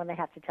kills them when they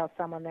have to tell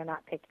someone they're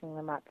not picking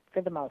them up.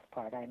 For the most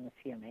part, I'm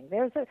assuming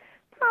there's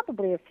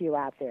probably a few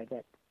out there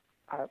that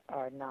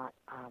are not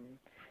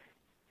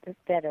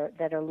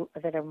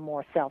that are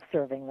more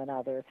self-serving than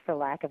others, for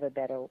lack of a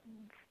better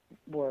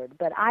word.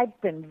 But I've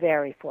been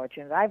very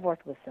fortunate. I've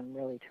worked with some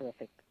really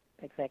terrific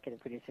executive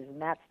producers,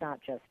 and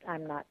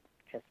I'm not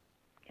just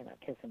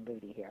kissing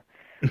booty here.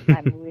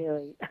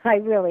 I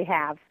really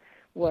have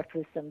worked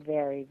with some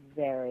very,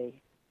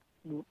 very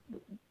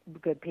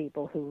good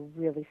people who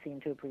really seem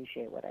to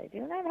appreciate what I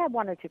do. And I've had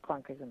one or two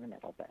clunkers in the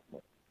middle, but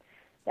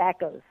that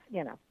goes,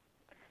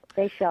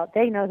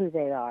 they know who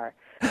they are.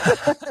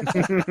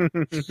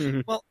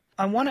 Well,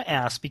 I want to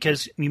ask,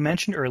 because you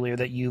mentioned earlier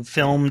that you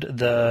filmed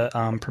the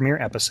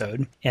premiere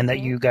episode and that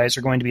you guys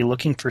are going to be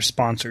looking for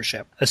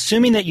sponsorship.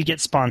 Assuming that you get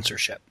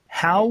sponsorship,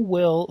 how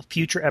will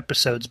future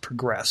episodes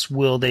progress?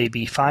 Will they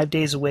be 5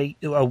 days a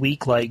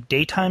week like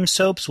daytime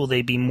soaps? Will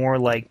they be more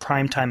like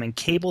primetime and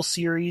cable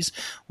series?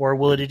 Or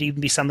will it even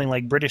be something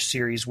like British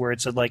series where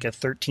it's like a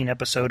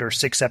 13-episode or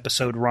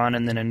 6-episode run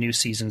and then a new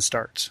season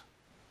starts?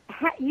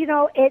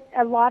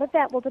 A lot of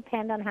that will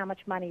depend on how much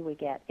money we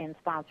get in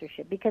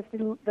sponsorship, because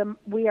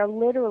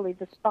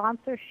the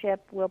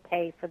sponsorship will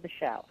pay for the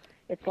show.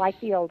 It's like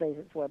the old days.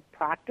 It's where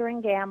Procter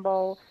 &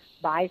 Gamble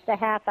buys the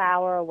half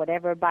hour or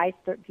whatever, buys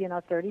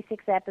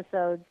 36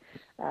 episodes.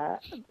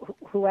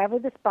 Whoever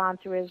the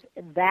sponsor is,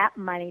 that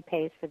money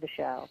pays for the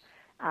show.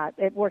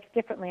 It works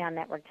differently on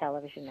network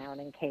television now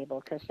and in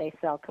cable, because they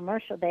sell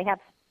commercial.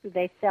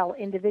 They sell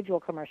individual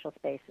commercial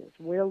spaces.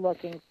 We're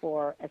looking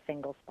for a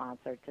single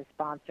sponsor to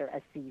sponsor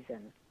a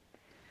season.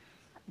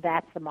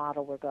 That's the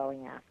model we're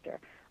going after.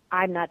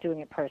 I'm not doing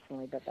it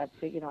personally, but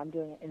I'm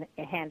doing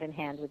it hand in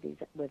hand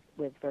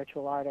with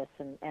virtual artists,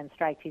 and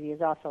Strike TV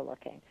is also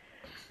looking.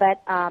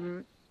 But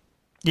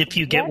if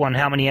you get one,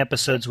 how many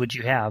episodes would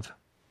you have?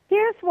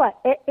 Here's what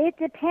it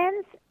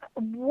depends.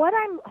 What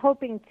I'm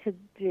hoping to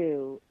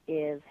do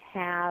is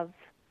have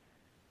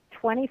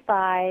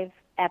 25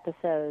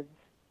 episodes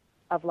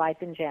of Life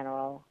in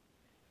General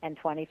and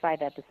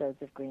 25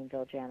 episodes of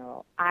Greenville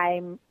General.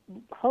 I'm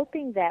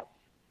hoping that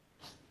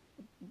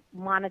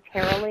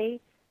monetarily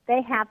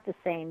they have the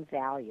same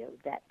value,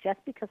 that just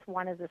because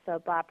one is a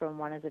soap opera and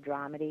one is a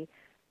dramedy,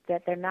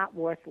 that they're not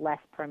worth less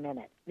per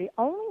minute. The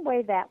only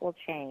way that will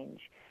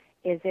change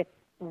is if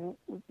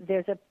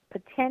there's a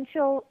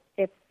potential,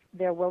 if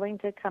they're willing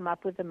to come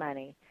up with the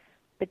money,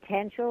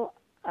 potential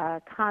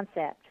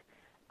concept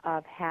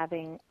of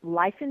having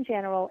Life in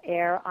General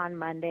air on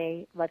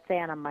Monday, let's say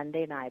on a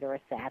Monday night or a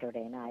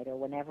Saturday night or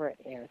whenever it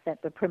airs,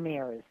 that the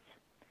premieres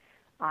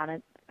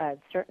on a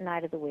certain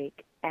night of the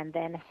week, and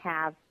then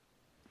have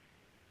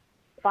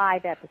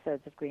 5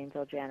 episodes of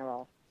Greenville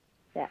General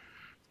that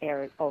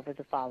air over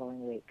the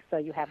following week. So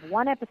you have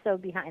one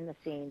episode behind the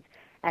scenes,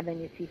 and then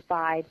you see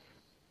 5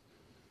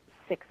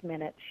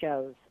 6-minute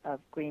shows of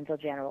Greenville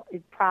General,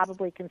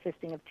 probably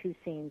consisting of 2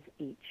 scenes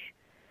each,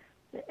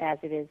 as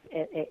it is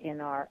in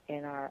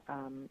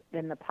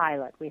the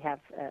pilot. We have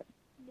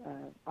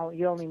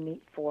you only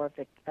meet 4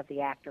 of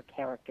the actor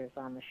characters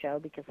on the show,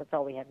 because that's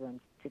all we had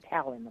room to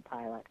tell in the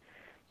pilot.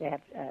 They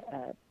have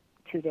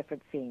 2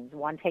 different scenes.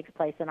 One takes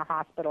place in a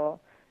hospital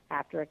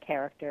after a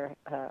doctor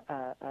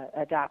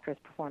has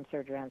performed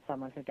surgery on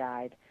someone who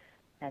died,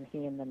 and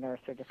he and the nurse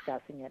are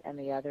discussing it. And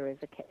the other is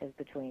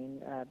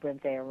between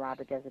Brent Zay and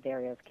Robert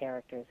Desiderio's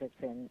characters.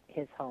 It's in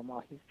his home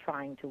while he's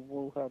trying to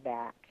woo her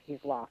back. He's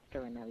lost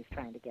her, and now he's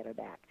trying to get her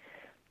back.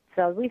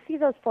 So we see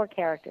those 4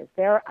 characters.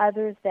 There are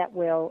others that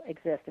will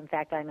exist. In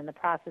fact, I'm in the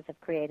process of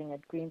creating a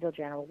Greenville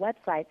General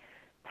website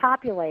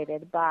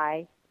populated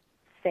by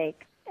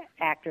fake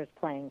actors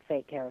playing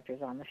fake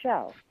characters on the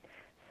show.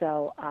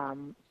 So,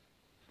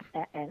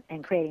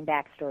 and creating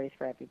backstories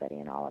for everybody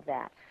and all of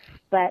that.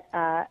 But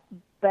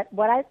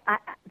what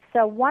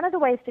so one of the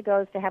ways to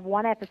go is to have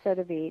 1 episode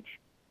of each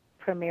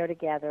premiere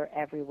together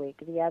every week.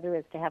 The other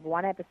is to have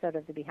 1 episode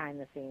of the behind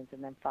the scenes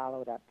and then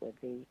follow it up with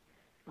the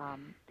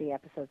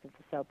episodes of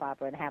the soap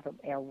opera, and have them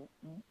air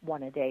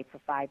 1 a day for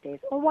 5 days,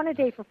 or 1 a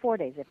day for 4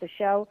 days. If the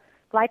show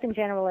Life in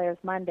General airs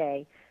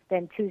Monday,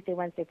 then Tuesday,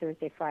 Wednesday,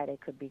 Thursday, Friday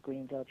could be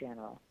Greenville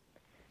General.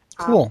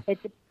 Cool.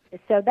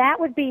 So that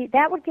would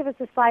give us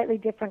a slightly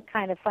different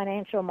kind of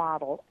financial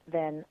model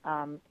than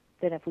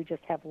if we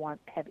just have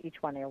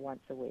each one air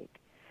once a week.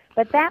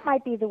 But that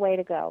might be the way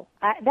to go.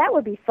 That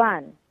would be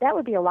fun. That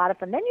would be a lot of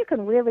fun. Then you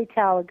can really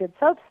tell a good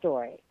soap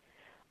story.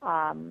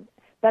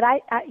 But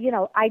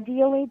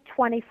ideally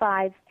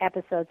 25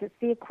 episodes. It's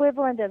the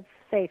equivalent of,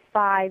 say,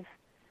 5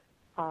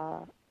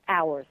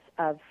 hours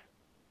of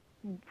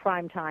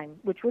prime time,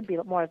 which would be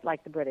more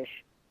like the British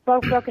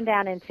both broken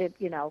down into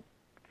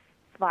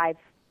 5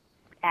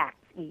 acts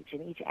each,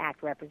 and each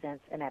act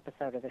represents an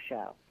episode of the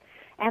show.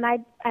 And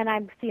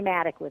I'm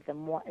thematic with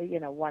them.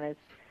 One is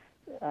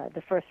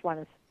the first one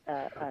is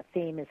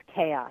theme is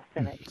chaos,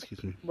 and it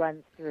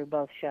runs through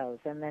both shows.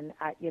 And then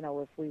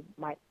if we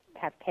might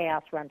have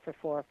chaos run for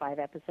 4 or 5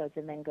 episodes,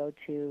 and then go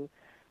to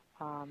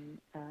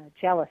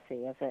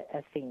jealousy as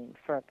a theme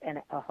for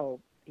a whole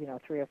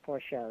 3 or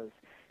 4 shows.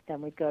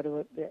 Then we'd go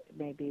to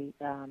maybe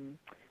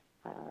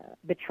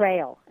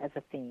betrayal as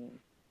a theme,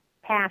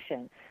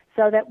 passion,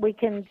 so that we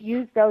can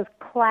use those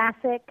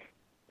classic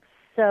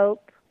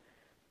soap,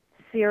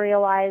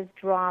 serialized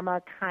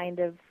drama kind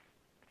of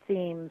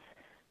themes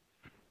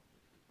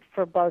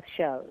for both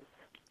shows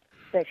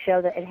that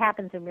show that it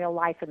happens in real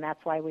life, and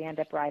that's why we end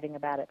up writing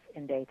about it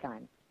in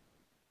daytime.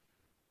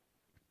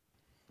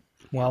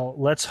 Well,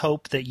 let's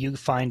hope that you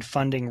find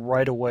funding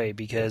right away,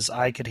 because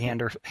I could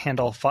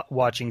handle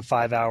watching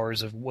 5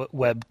 hours of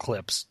web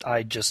clips.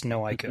 I just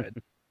know I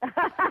could.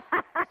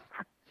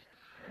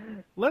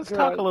 Let's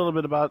talk a little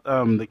bit about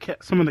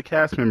some of the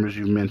cast members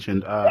you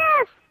mentioned.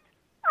 Yes!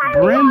 I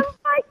love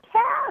my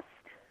cast!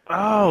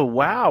 Oh,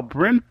 wow.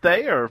 Bryn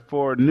Thayer,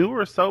 for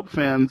newer soap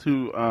fans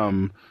who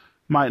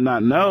might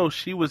not know,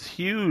 she was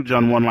huge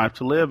on One Life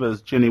to Live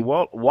as Jenny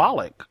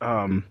Wallach.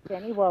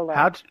 Jenny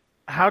Wallach.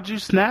 How'd you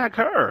snag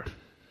her?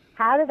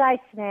 How did I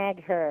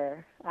snag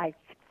her? I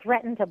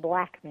threatened to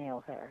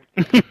blackmail her.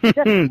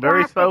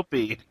 Very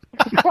soapy.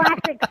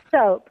 Classic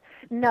soap.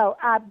 No,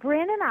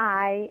 Bryn and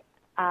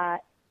I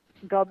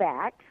go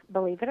back,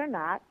 believe it or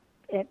not,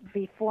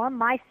 before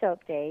my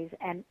soap days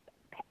and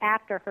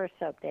after her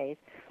soap days.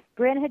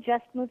 Bryn had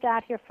just moved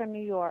out here from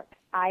New York.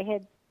 I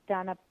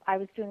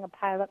was doing a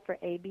pilot for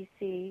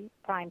ABC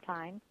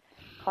Primetime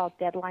called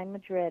Deadline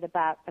Madrid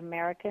about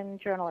American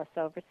journalists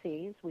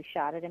overseas. We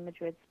shot it in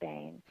Madrid,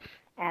 Spain,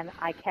 and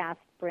I cast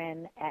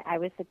Bryn. I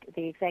was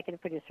the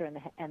executive producer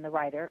and the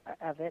writer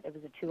of it. It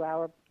was a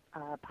 2-hour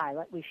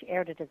pilot. We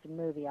aired it as a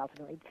movie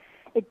ultimately.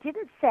 It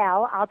didn't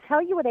sell. I'll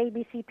tell you what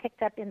ABC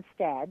picked up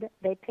instead.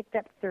 They picked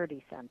up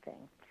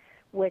 30-something,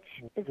 which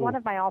is one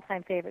of my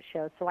all-time favorite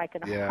shows, so I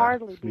can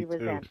hardly be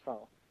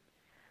resentful.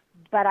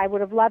 But I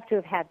would have loved to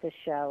have had this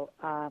show.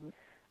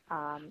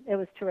 It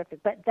was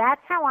terrific. But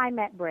that's how I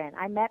met Bryn.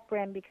 I met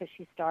Bryn because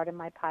she starred in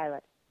my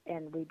pilot,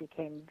 and we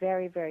became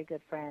very, very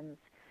good friends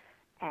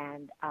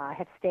and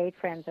have stayed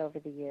friends over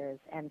the years.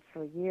 And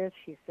for years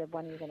she said,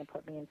 when are you going to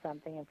put me in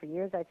something? And for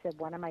years I said,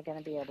 when am I going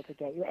to be able to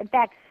get you? In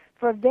fact,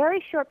 for a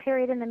very short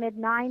period in the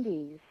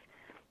mid-'90s,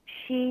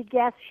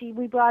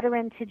 we brought her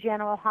into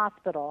General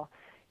Hospital.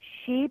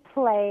 She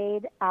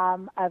played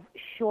a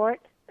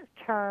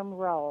short-term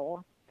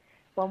role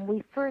when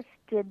we first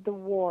did the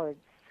wards.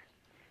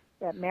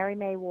 Mary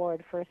May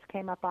Ward first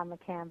came up on the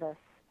canvas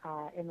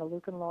in the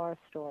Luke and Laura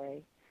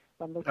story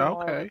when Luke and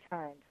Laura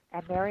returned.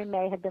 And Mary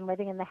May had been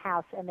living in the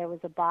house, and there was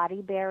a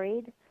body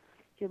buried. Do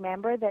you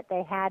remember that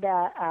they had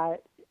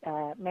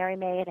Mary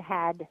May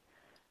had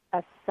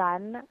a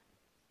son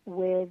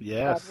with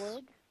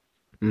Edward?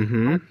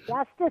 Mm-hmm.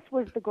 Justice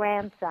was the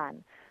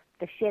grandson.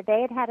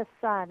 They had a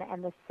son,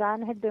 and the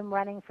son had been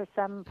running for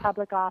some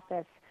public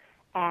office,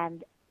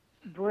 and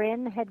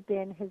Bryn had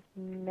been his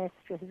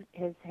mistress,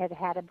 had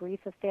had a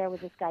brief affair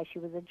with this guy. She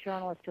was a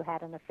journalist who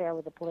had an affair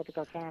with a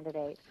political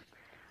candidate,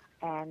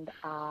 and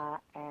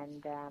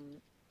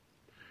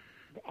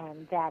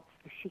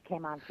she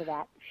came on for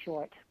that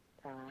short.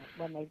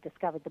 When they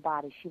discovered the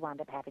body, she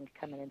wound up having to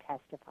come in and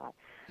testify.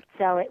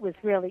 So it was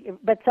really,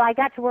 so I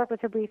got to work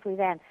with her briefly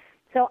then.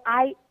 So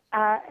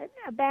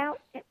about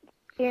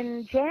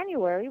in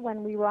January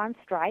when we were on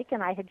strike,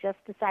 and I had just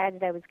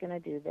decided I was going to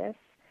do this.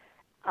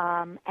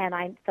 And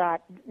I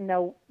thought,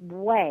 no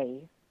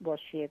way will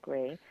she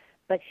agree.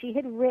 But she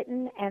had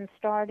written and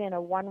starred in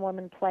a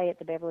one-woman play at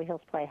the Beverly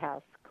Hills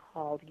Playhouse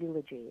called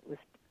Eulogy. It was,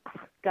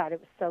 it was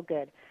so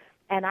good.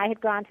 And I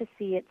had gone to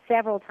see it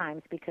several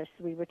times because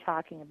we were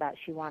talking about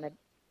she wanted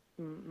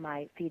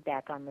my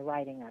feedback on the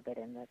writing of it,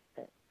 and that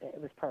it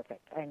was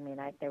perfect. I mean,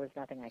 there was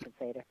nothing I could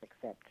say to her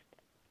except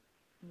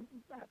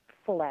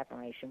full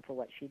admiration for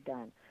what she'd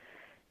done.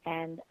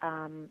 And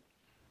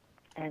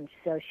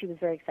so she was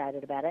very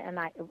excited about it. And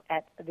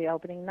at the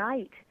opening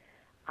night,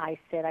 I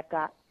said, I've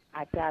got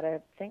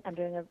a thing. I'm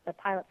doing a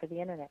pilot for the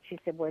internet. She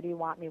said, where do you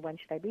want me? When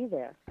should I be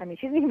there? I mean,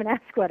 she didn't even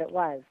ask what it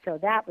was. So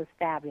that was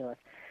fabulous.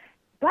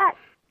 But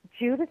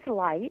Judith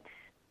Light,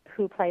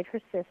 who played her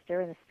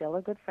sister and is still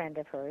a good friend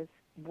of hers,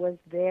 was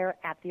there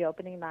at the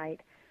opening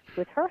night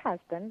with her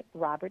husband,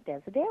 Robert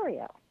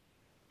Desiderio.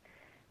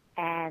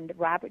 And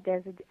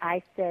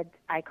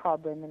I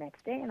called Bryn the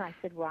next day, and I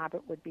said,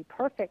 Robert would be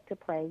perfect to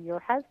play your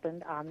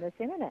husband on this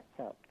internet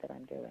soap that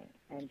I'm doing.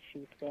 And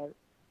she said,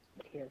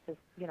 here's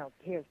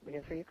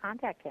where you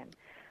contact him.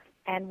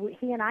 And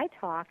he and I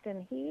talked,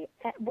 and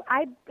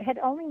I had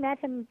only met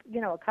him,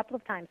 a couple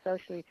of times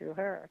socially through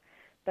her,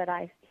 but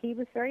he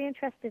was very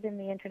interested in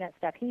the internet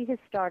stuff. He has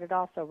started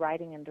also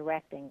writing and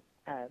directing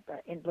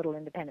in little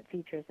independent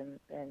features and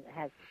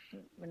has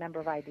a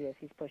number of ideas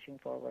he's pushing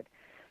forward.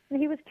 And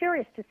he was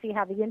curious to see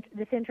how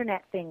this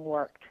internet thing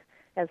worked,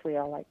 as we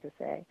all like to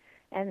say.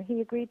 And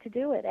he agreed to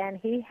do it, and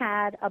he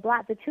had a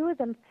blast. The two of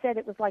them said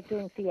it was like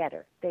doing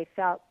theater. They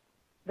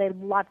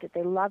loved it.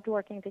 They loved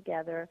working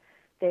together.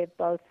 They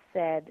both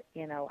said,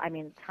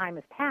 time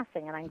is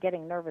passing, and I'm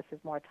getting nervous as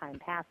more time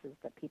passes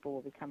that people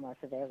will become less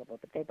available.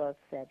 But they both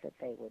said that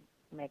they would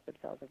make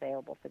themselves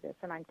available for this,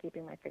 and I'm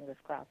keeping my fingers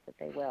crossed that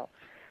they will.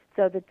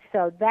 So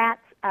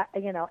that's,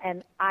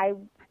 and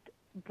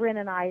Bryn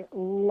and I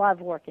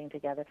love working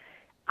together.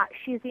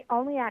 She's the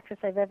only actress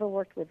I've ever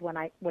worked with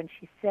when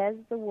she says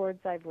the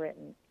words I've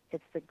written,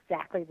 it's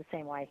exactly the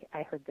same way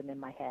I heard them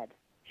in my head.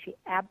 She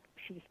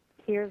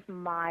hears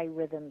my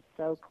rhythm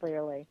so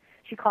clearly.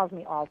 She calls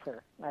me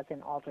alter, as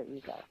in alter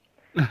ego.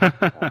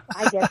 So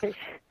I guess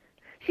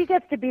she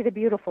gets to be the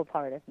beautiful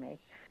part of me.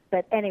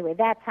 But anyway,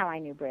 that's how I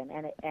knew Bryn,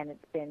 and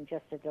it's been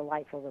just a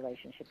delightful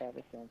relationship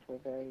ever since. We're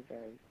very,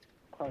 very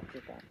close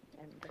with them,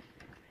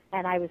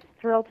 and I was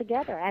thrilled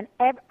together. And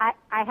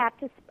I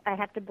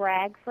have to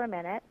brag for a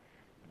minute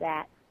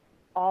that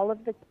all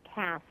of the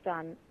cast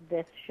on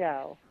this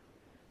show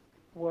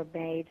were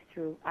made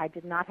through. I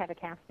did not have a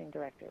casting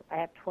director. I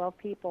have 12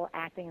 people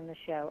acting in the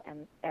show,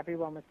 and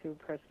everyone was through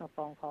personal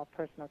phone call,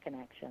 personal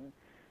connection.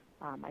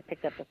 I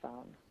picked up the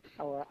phone,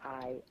 or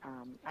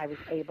I was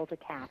able to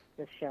cast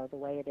this show the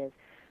way it is.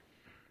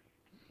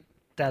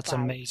 That's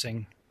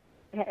amazing.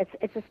 Yeah,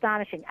 it's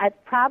astonishing.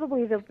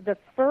 Probably the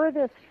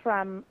furthest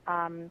from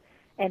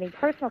any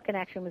personal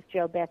connection was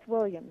Jo Beth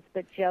Williams,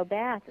 but Jo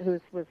Beth,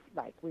 was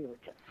like,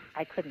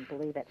 I couldn't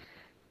believe it.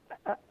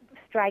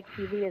 Strike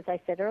TV, as I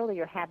said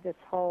earlier, had this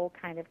whole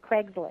kind of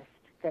Craigslist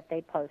that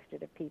they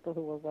posted of people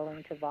who were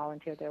willing to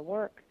volunteer their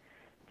work,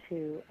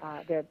 to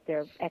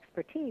their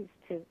expertise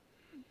to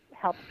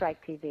help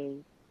Strike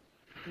TV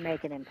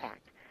make an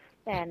impact.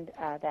 And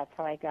that's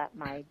how I got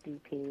my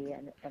DP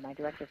and my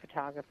director of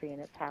photography, and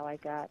it's how I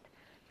got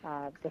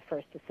the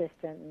first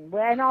assistant,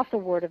 and also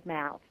word of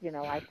mouth.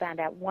 I found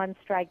out one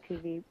Strike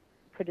TV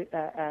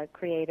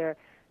creator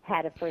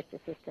had a first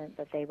assistant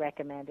that they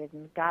recommended,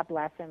 and God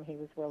bless him, he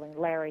was willing.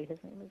 Larry, his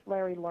name was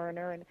Larry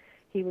Lerner, and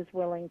he was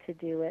willing to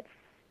do it,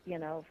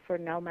 for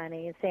no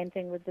money. Same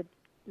thing with the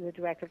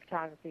director of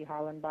photography,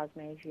 Harlan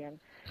Bosmajian.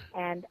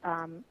 And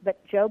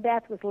but Jo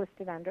Beth was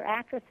listed under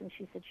actress, and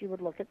she said she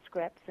would look at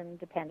scripts, and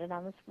dependent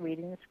on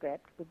reading the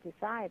script, would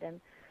decide. And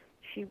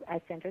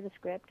I sent her the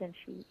script, and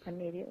she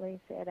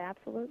immediately said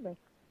absolutely.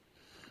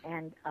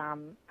 And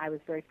I was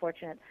very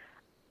fortunate.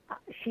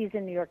 She's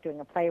in New York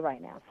doing a play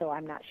right now, so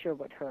I'm not sure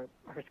what her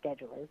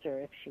schedule is, or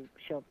if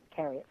she'll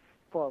carry it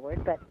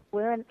forward. But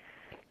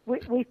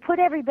we put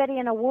everybody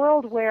in a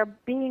world where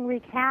being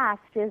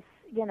recast is,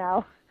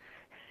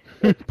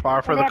 it's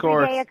par for the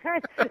course.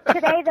 Occurs.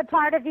 Today, the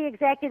part of the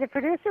executive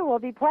producer will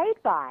be played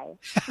by.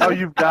 Oh,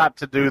 you've got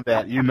to do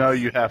that.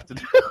 You have to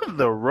do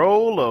the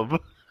role of.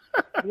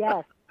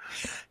 Yes.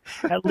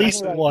 At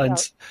least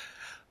once.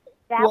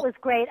 So that was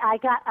great. I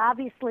got,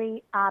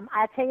 obviously,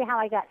 I'll tell you how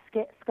I got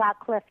Scott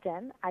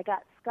Clifton. I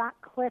got Scott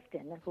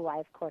Clifton, who I,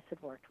 of course,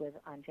 had worked with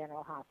on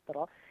General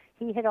Hospital.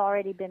 He had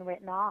already been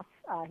written off.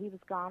 He was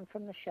gone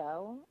from the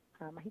show.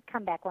 He'd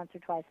come back once or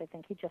twice, I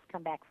think. He'd just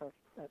come back for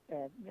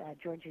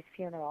Georgie's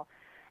funeral.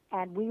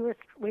 And we were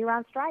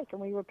on strike, and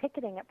we were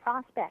picketing at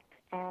Prospect.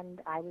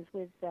 And I was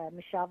with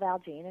Michelle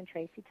Valjean and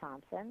Tracy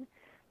Thompson,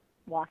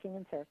 walking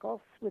in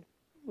circles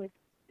with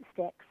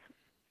sticks.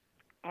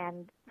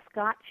 And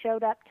Scott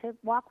showed up to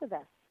walk with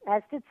us,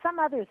 as did some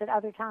others at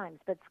other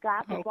times. But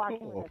Scott was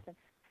walking with us,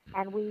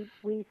 and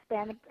we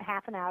spent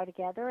half an hour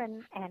together.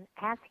 And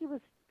as he was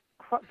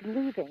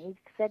leaving, he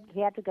said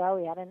he had to go.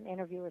 He had an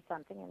interview or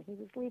something, and he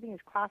was leaving. He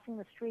was crossing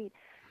the street,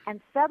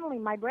 and suddenly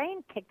my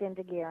brain kicked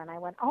into gear, and I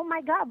went, "Oh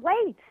my God,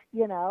 wait!"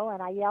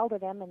 And I yelled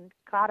at him and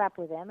caught up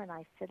with him, and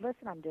I said,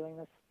 "Listen, I'm doing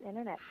this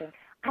internet thing."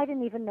 I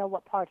didn't even know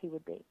what part he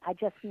would be. I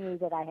just knew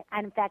that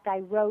and in fact, I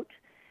wrote.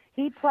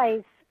 He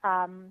plays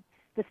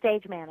the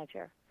stage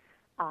manager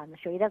on the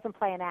show. He doesn't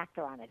play an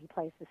actor on it. He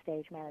plays the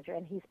stage manager,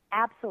 and he's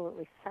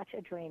absolutely such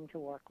a dream to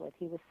work with.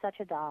 He was such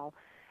a doll.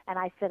 And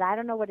I said, "I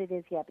don't know what it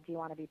is yet, but do you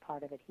want to be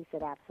part of it?" He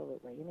said,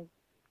 "Absolutely." And he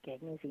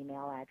gave me his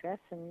email address,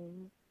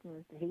 and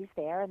he's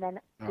there. And then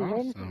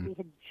Lindsay, we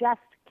had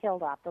just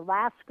killed off. The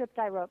last script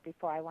I wrote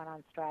before I went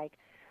on strike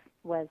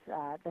was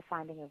the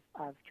finding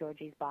of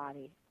Georgie's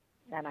body.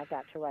 And I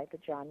got to write the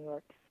John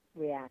York's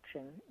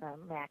reaction,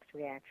 Mac's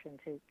reaction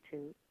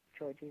to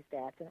Georgie's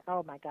death. And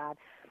oh my God,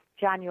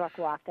 John York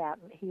walked out,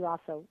 and he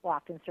also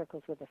walked in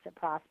circles with us at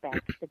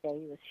Prospect the day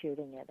he was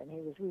shooting it, and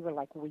we were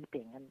like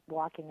weeping and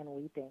walking and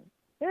weeping.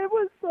 It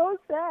was so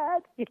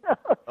sad,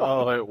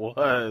 Oh, it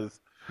was.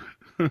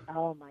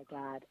 Oh my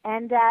God.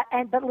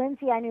 But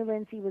Lindsay, I knew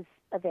Lindsay was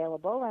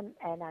available,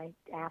 and I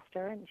asked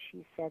her, and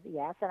she said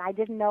yes. And I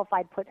didn't know if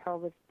I'd put her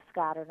with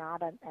Scott or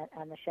not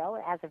on the show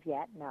as of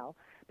yet. No,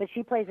 but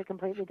she plays a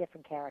completely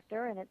different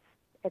character, and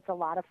it's a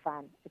lot of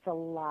fun. It's a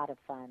lot of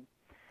fun.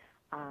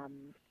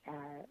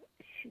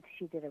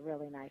 She did a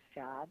really nice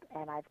job,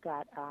 and I've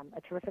got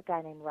a terrific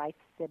guy named Rice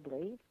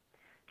Sibley,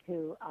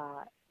 who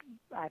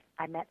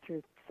I met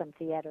through some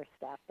theater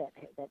stuff that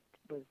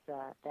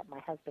my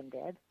husband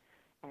did,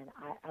 and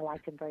I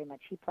liked him very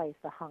much. He plays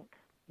the hunk.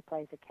 He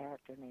plays a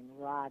character named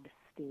Rod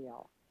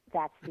Steele.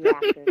 That's the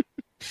actor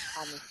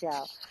on the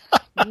show.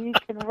 You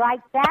can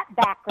write that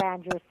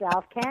background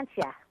yourself, can't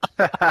you?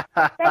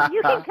 But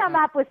you can come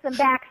up with some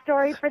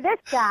backstory for this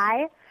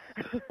guy.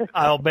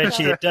 I'll bet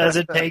you it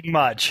doesn't take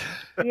much.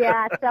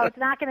 Yeah, so it's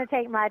not going to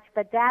take much,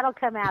 but that'll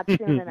come out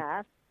soon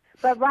enough.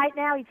 But right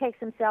now,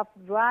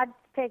 Rod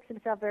takes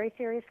himself very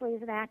seriously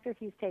as an actor.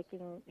 He's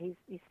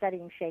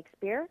studying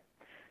Shakespeare,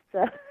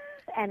 so,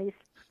 and he's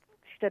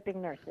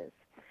stripping nurses.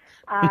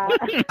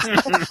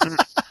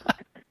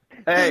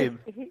 Hey,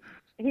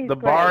 he's the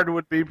great. Bard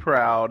would be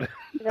proud.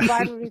 The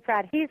Bard would be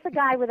proud. He's the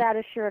guy without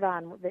a shirt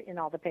on in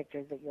all the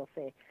pictures that you'll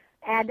see,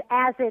 and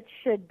as it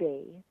should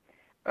be.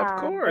 Of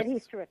course. But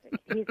he's terrific.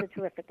 He's a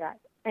terrific guy.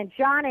 And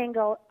John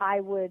Ingle,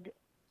 I would,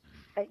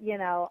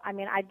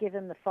 I'd give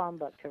him the phone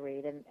book to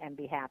read and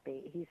be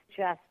happy. He's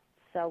just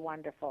so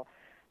wonderful.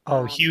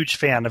 Oh, huge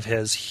fan of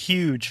his.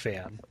 Huge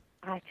fan.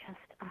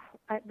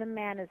 The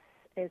man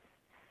is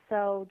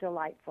so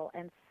delightful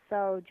and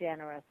so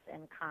generous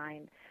and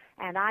kind.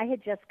 And I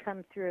had just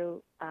come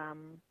through, I'd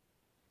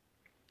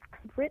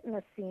written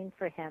a scene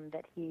for him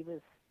that he was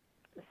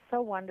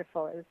so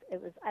wonderful.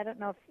 It was. I don't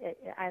know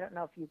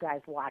if you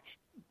guys watch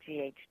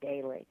GH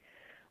daily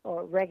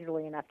or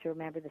regularly enough to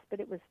remember this, but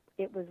it was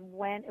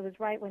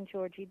right when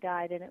Georgie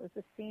died, and it was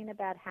a scene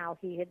about how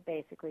he had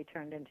basically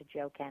turned into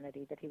Joe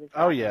Kennedy. That he was.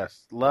 Oh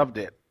yes, loved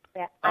it.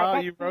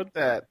 You wrote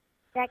that.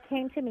 That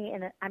came to me,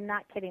 and I'm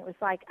not kidding. It was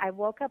like I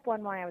woke up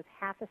one morning, I was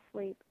half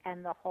asleep,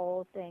 and the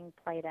whole thing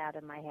played out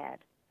in my head.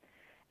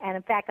 And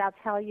in fact, I'll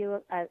tell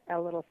you a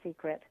little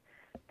secret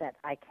that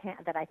I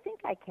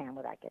think I can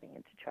without getting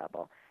into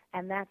trouble,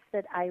 and that's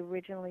that I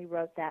originally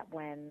wrote that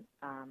when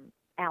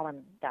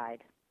Alan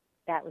died.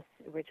 That was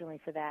originally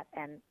for that,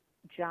 and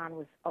John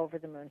was over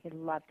the moon. He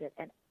loved it,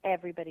 and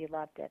everybody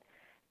loved it.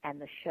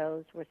 And the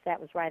shows were set. It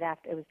was right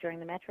after. It was during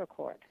the Metro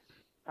Court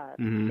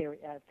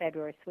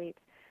February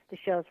sweeps. The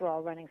shows were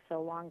all running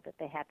so long that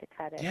they had to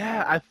cut it.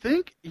 Yeah, I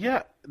think.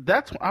 Yeah,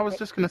 that's. I was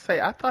just going to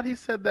say. I thought he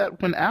said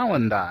that when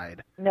Alan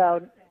died.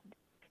 No,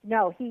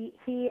 he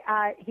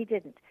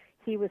didn't.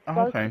 He was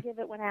supposed to give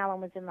it when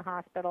Alan was in the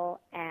hospital,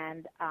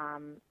 and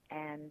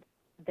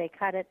they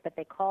cut it, but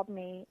they called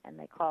me and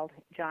they called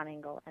John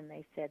Ingle, and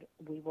they said,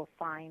 we will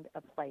find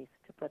a place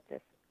to put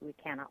this. We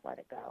cannot let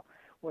it go.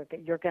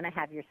 You're going to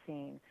have your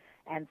scene.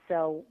 And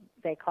so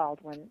they called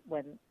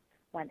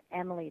when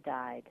Emily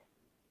died,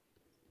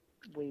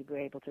 we were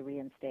able to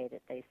reinstate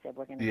it. They said,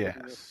 we're going to give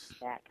you this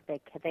back.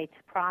 They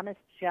promised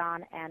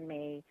John and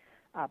me,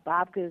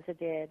 Bob Guza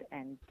did,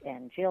 and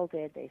Jill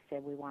did. They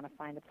said, we want to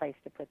find a place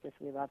to put this.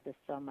 We love this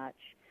so much.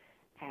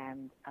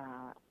 And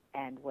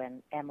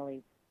when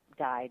Emily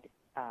died,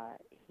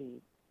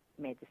 he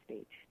made the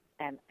speech.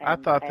 And I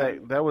thought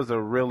that was a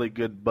really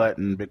good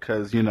button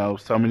because,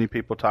 so many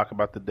people talk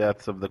about the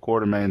deaths of the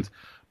Quartermains,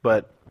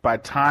 but by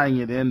tying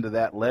it into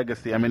that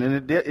legacy, and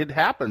it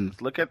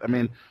happens. Look at,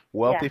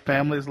 wealthy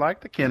families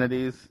like the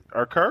Kennedys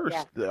are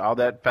cursed, all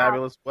that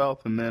fabulous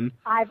wealth, and then...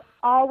 I've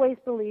always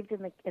believed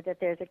that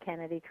there's a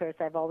Kennedy curse.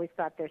 I've always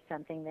thought there's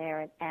something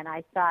there, and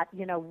I thought,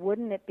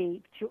 wouldn't it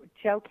be,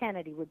 Joe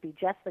Kennedy would be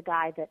just the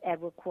guy that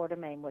Edward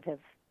Quartermain would have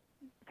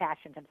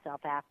fashioned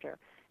himself after.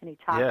 And he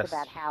talked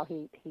about how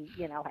he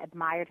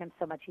admired him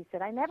so much. He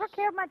said, I never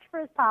cared much for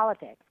his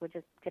politics, which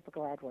is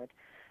typical Edward.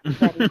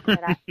 But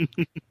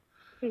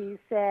he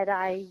said,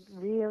 I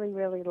really,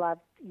 really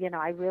loved,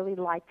 I really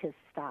liked his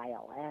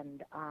style.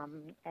 And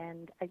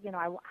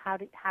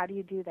how do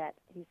you do that?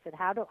 He said,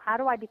 how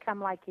do I become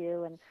like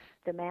you? And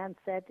the man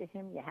said to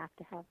him, you have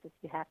to have this,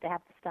 you have to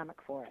have the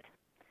stomach for it.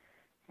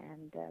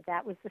 And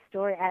that was the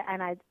story.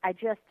 And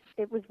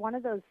it was one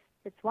of those,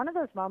 it's one of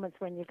those moments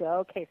when you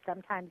go, okay,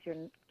 sometimes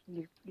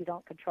you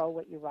don't control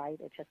what you write.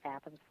 It just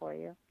happens for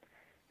you.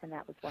 And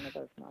that was one of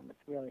those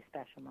moments, really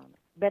special moments.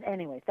 But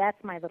anyway,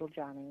 that's my little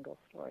John Ingle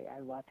story.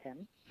 I love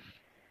him.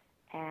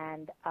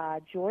 And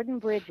Jordan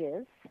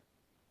Bridges,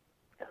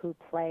 who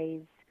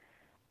plays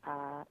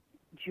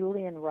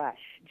Julian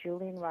Rush.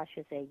 Julian Rush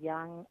is a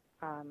young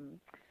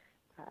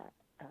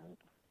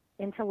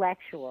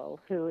intellectual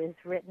who has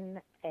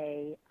written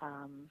a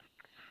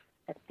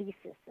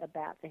thesis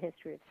about the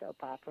history of soap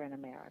opera in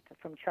America,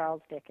 from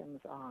Charles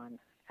Dickens on,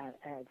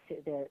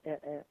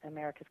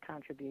 America's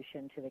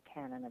contribution to the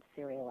canon of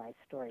serialized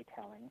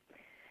storytelling.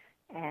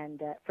 And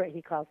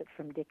he calls it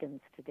From Dickens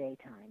to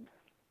Daytime.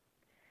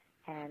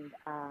 And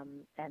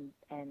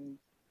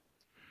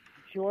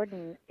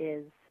Jordan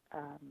is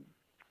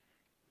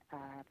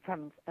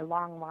from a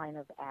long line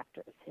of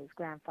actors. His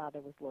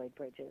grandfather was Lloyd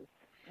Bridges,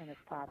 and his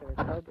father is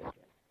Beau Bridges.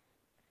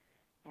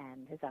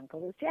 And his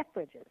uncle is Jeff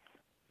Bridges.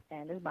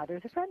 And his mother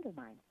is a friend of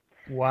mine.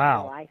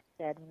 Wow. So I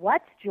said,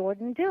 what's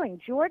Jordan doing?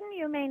 Jordan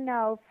you may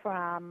know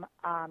from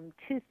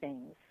two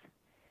things.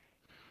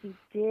 He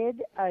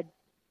did a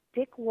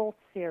Dick Wolf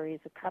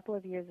series a couple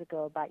of years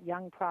ago about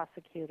young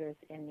prosecutors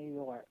in New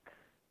York.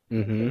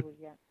 Mm-hmm.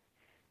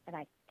 And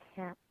I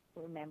can't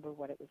remember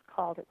what it was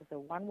called. It was a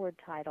one-word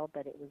title,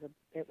 but it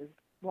was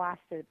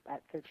lasted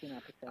at 13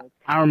 episodes.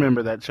 I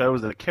remember that show. It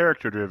was a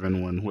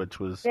character-driven one, which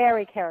was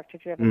very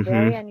character-driven, mm-hmm.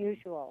 very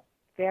unusual,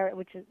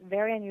 which is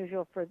very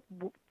unusual for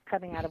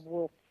coming out of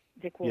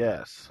Dick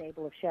Wolf's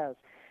stable of shows.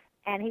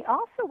 And he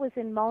also was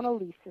in Mona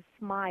Lisa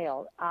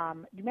Smile.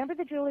 Do you remember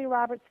the Julia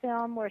Roberts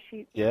film where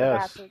she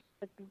about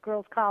the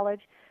girls'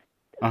 college?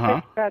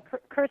 Uh-huh.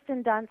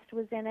 Kirsten Dunst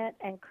was in it,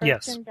 and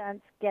Kirsten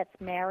Dunst gets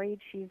married.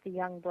 She's the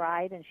young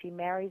bride, and she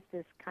marries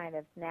this kind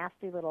of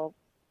nasty little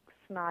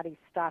snotty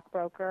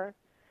stockbroker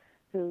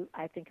who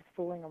I think is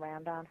fooling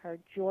around on her.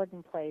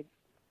 Jordan played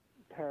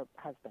her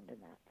husband in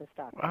that, the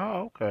stockbroker.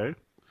 Oh, okay.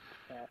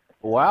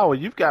 Wow, well,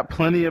 you've got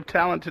plenty of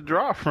talent to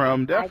draw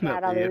from, definitely.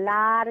 I got a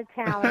lot of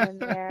talent in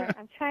there.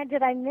 I'm trying,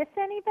 did I miss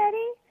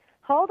anybody?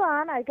 Hold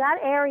on, I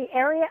got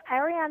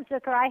Ariane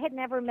Zucker. I had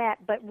never met,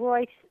 but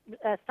Roy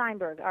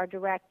Steinberg, our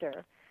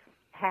director,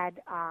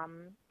 had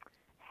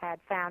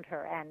found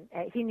her, and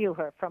he knew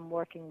her from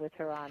working with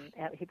her on.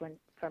 He went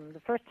from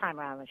the first time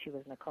around when she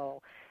was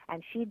Nicole,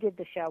 and she did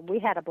the show. We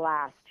had a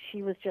blast.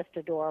 She was just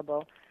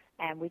adorable,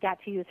 and we got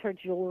to use her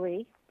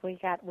jewelry. We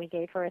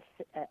gave her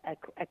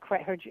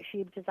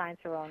she designs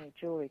her own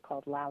jewelry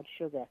called Loud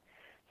Sugar.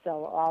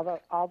 So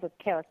all the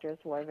characters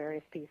wore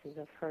various pieces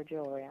of her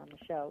jewelry on the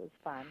show. It was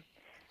fun.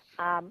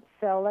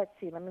 So let's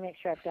see. Let me make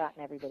sure I've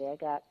gotten everybody. I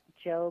got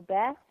Jo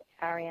Beth,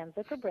 Ariane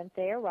Zucker, Brent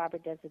Thayer,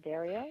 Robert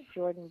Desiderio,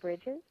 Jordan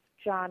Bridges,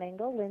 John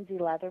Engel, Lindsay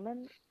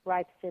Leatherman,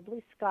 Rife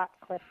Sibley, Scott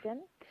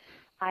Clifton.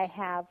 I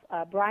have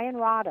Brian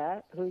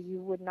Rada, who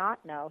you would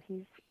not know.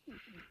 He's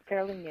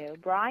fairly new.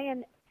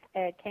 Brian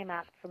came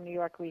out from New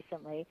York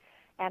recently,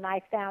 and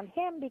I found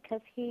him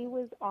because he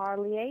was our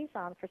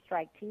liaison for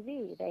Strike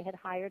TV. They had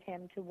hired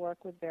him to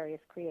work with various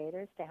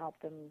creators to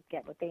help them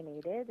get what they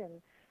needed and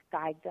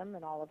guide them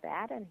and all of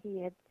that. And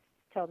he had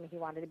told me he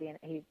wanted to be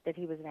that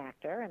he was an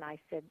actor, and I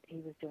said he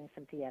was doing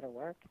some theater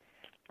work.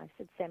 I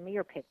said, send me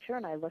your picture,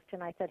 and I looked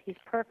and I thought he's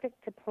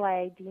perfect to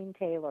play Dean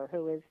Taylor,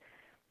 who is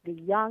the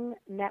young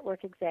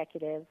network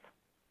executive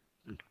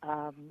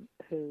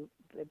who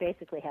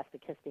basically has to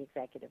kiss the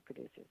executive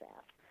producer's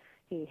ass.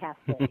 He has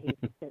to.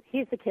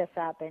 He's the kiss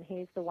up, and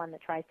he's the one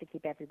that tries to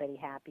keep everybody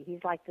happy. He's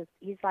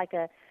like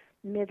a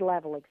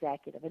mid-level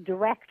executive, a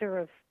director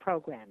of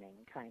programming,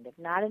 kind of.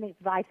 Not a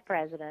vice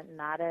president,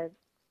 not a,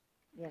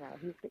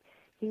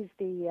 he's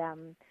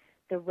the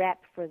rep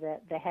for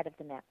the head of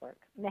the network.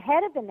 And the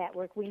head of the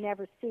network we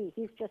never see.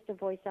 He's just a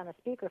voice on a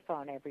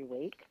speakerphone every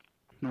week.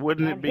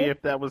 Wouldn't it be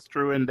if that was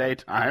true in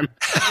daytime?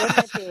 Wouldn't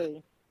it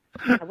be?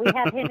 We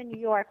have him in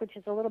New York, which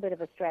is a little bit of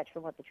a stretch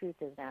from what the truth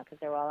is now because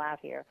they're all out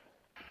here.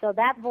 So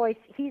that voice,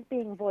 he's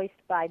being voiced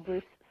by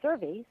Bruce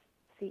Cervi,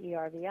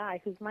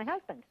 C-E-R-V-I, who's my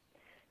husband,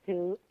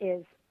 who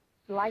is,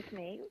 like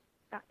me,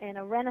 in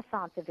a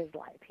renaissance of his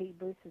life.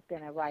 Bruce has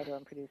been a writer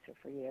and producer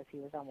for years. He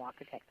was on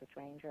Walker, Texas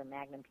Ranger and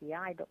Magnum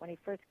P.I., but when he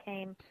first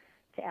came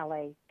to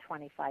L.A.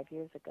 25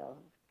 years ago,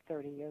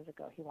 30 years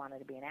ago, he wanted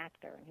to be an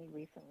actor, and he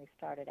recently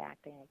started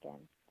acting again.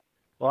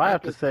 Well, I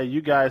have to say,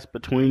 you guys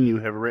between you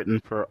have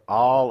written for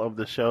all of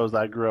the shows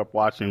I grew up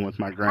watching with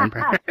my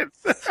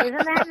grandparents. Isn't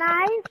that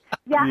nice?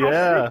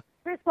 Yeah.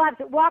 Chris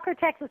Walker,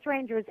 Texas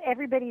Ranger is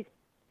everybody's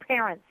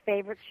parents'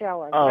 favorite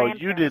show. Oh,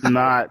 you did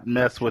not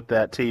mess with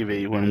that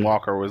TV when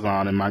Walker was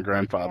on in my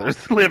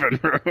grandfather's living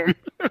room.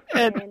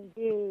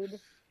 Indeed.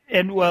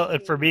 And, well,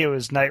 for me, it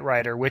was Knight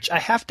Rider, which I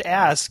have to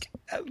ask,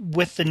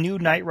 with the new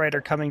Knight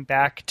Rider coming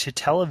back to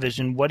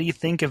television, what do you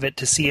think of it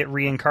to see it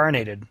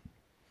reincarnated?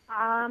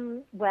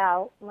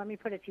 Well, let me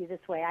put it to you this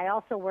way. I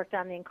also worked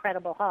on The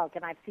Incredible Hulk,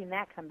 and I've seen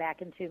that come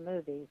back in 2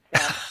 movies.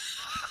 So,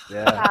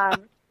 yeah.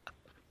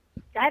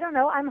 I don't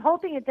know. I'm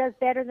hoping it does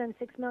better than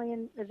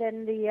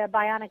the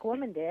Bionic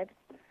Woman did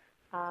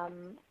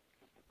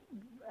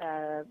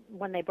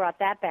when they brought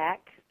that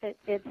back.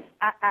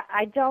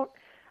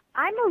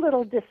 I'm a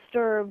little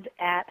disturbed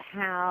at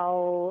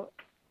how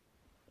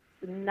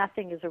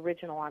nothing is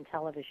original on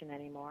television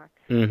anymore.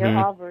 Mm-hmm. They're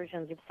all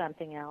versions of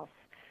something else.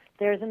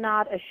 There's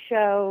not a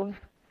show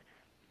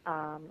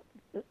on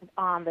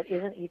that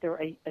isn't either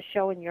a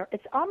show in your.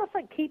 It's almost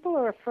like people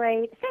are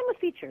afraid. Same with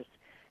features.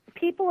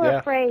 People are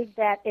afraid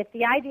that if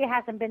the idea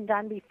hasn't been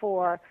done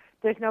before,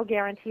 there's no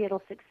guarantee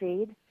it'll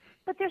succeed.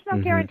 But there's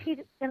no guarantee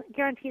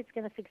it's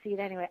going to succeed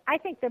anyway. I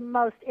think the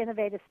most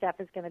innovative stuff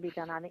is going to be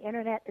done on the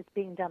internet. It's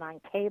being done on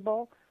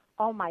cable.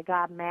 Oh my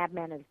God, Mad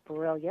Men is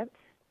brilliant,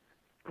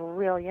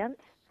 brilliant.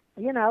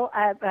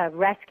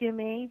 Rescue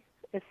Me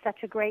is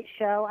such a great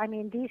show. I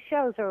mean, these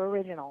shows are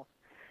original,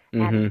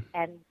 and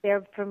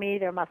they're, for me,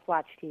 they're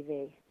must-watch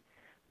TV.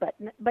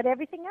 But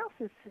everything else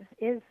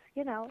is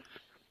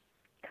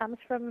comes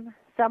from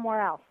somewhere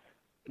else.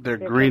 They're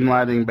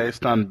greenlighting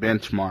based on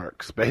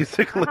benchmarks,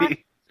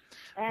 basically.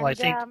 And, well, I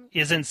think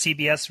isn't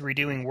CBS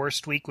redoing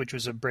Worst Week, which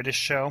was a British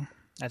show?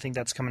 I think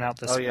that's coming out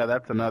this week. Oh yeah,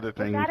 that's another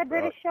thing. Is that a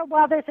British show?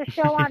 Well, there's a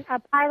show on a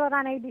pilot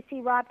on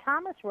ABC Rob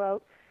Thomas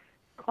wrote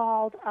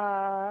called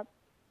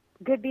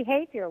Good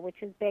Behavior,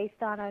 which is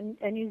based on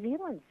a New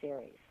Zealand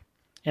series.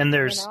 And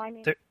there's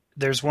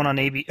There's one on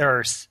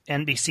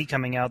NBC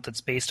coming out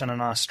that's based on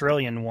an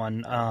Australian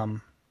one.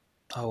 I'm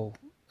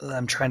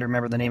trying to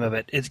remember the name of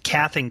it. It's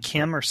Kath and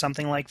Kim or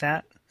something like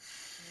that.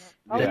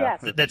 Oh,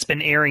 yes. That's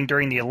been airing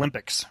during the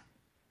Olympics.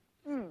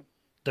 Mm.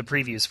 The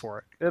previews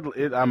for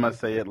it. I must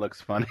say, it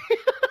looks funny.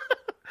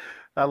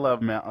 I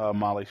love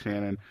Molly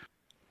Shannon.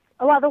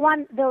 Well,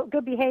 the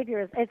Good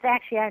Behavior it's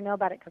actually, I know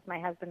about it because my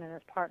husband and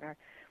his partner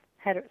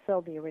had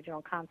sold the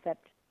original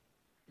concept.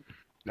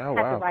 Oh,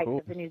 had wow, the rights cool.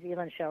 of the New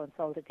Zealand show and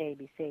sold it to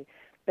ABC.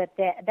 But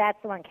that's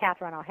the one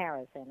Catherine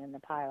O'Hara's in the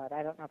pilot.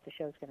 I don't know if the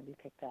show's going to be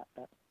picked up,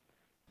 but.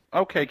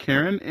 Okay,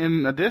 Karen,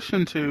 in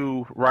addition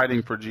to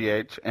writing for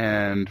GH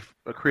and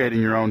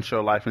creating your own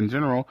show, Life in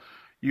General,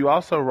 you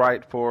also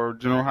write for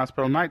General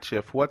Hospital Night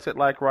Shift. What's it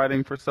like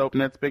writing for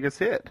SoapNet's biggest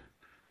hit?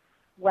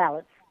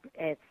 Well,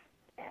 it's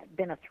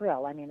been a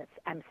thrill. I mean,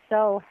 I'm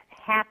so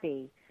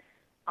happy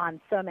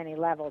on so many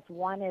levels.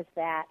 One is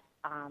that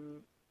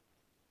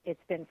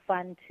it's been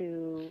fun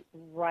to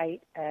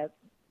write a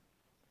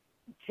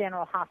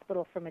General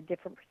Hospital from a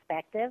different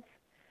perspective.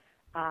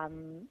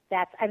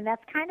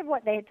 That's kind of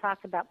what they had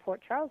talked about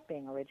Port Charles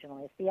being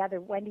originally. It's the other,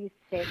 when do you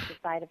say it's the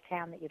side of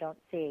town that you don't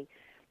see?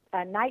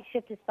 Night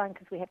Shift is fun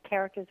because we have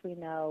characters we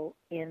know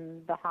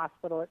in the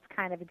hospital. It's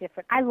kind of a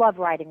different, I love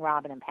writing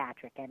Robin and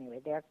Patrick anyway.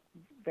 They're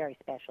very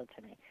special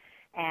to me.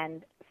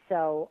 And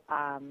so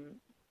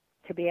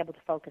to be able to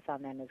focus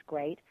on them is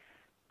great.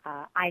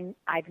 I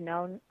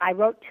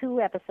wrote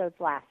 2 episodes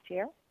last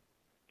year,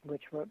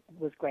 which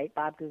was great.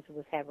 Bob Guza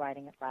was head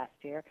writing it last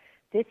year.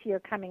 This year,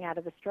 coming out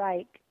of the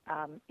strike,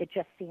 it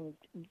just seemed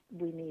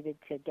we needed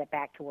to get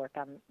back to work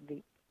on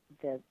the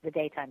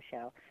daytime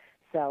show.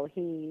 So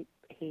he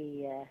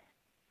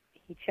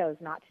chose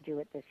not to do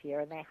it this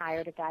year, and they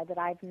hired a guy that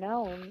I've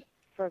known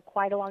for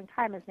quite a long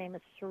time. His name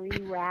is Sri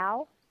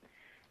Rao,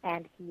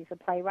 and he's a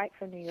playwright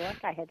from New York.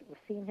 I had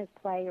seen his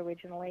play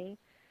originally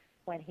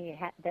when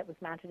that was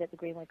mounted at the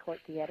Greenway Court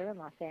Theater in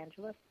Los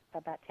Angeles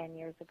about 10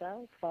 years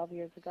ago, 12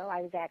 years ago.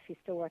 I was actually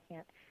still working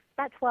at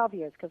about 12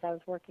 years because I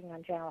was working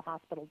on General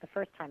Hospital the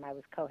first time I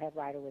was co-head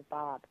writer with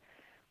Bob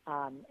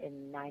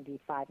in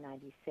 95,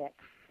 96.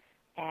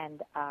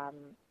 And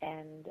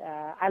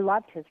I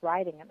loved his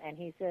writing, and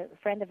he's a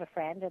friend of a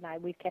friend,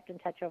 and we've kept in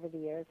touch over the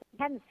years.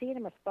 I hadn't seen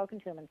him or spoken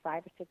to him in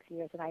 5 or 6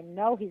 years, and I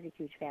know he's a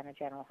huge fan of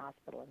General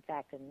Hospital. In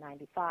fact, in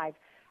 95,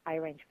 I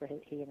arranged for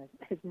he and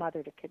his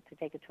mother to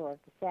take a tour of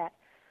the set.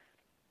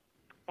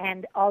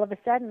 And all of a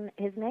sudden,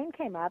 his name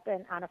came up,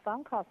 and on a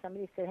phone call,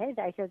 somebody said, "Hey,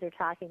 I hear they're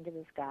talking to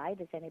this guy.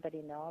 Does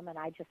anybody know him?" And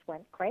I just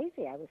went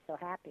crazy. I was so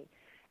happy.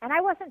 And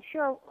I wasn't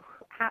sure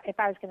if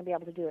I was going to be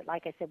able to do it.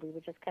 Like I said, we were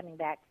just coming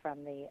back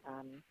from the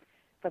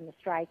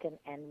strike,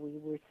 and we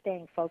were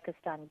staying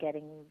focused on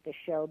getting the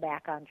show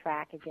back on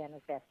track again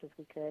as best as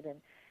we could.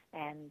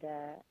 And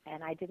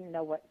I didn't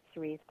know what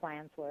Sri's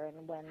plans were.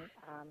 And when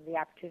the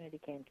opportunity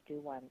came to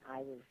do one, I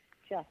was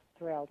just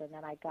thrilled. And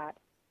then I got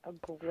a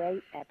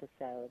great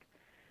episode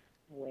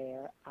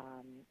where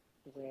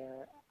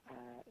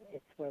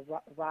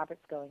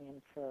Robert's going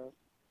in for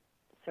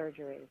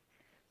surgery.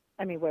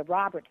 Where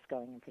Robert's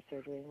going in for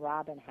surgery, and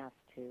Robin has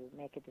to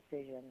make a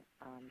decision.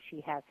 She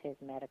has his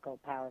medical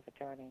power of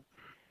attorney,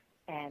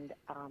 and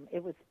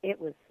it was.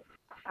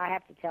 I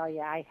have to tell you,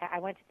 I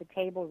went to the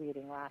table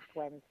reading last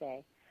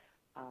Wednesday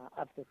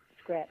of the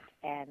script,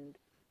 and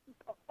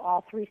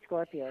all 3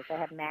 Scorpios, I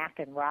had Mac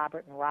and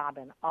Robert and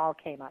Robin, all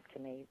came up to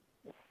me,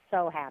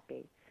 so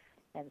happy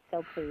and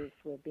so pleased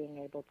with being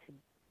able to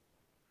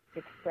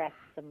express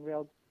some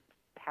real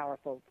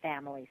powerful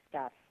family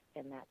stuff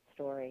in that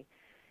story.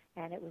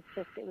 And it was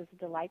a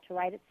delight to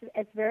write.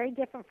 It's very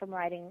different from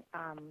writing,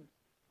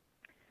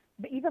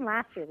 but even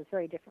last year it was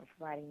very different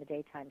from writing the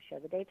daytime show.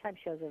 The daytime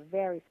shows are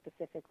very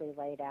specifically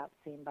laid out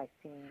scene by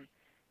scene,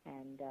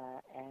 and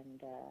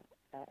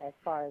as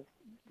far as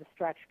the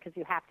structure, because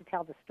you have to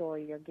tell the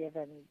story you're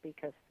given,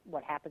 because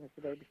what happens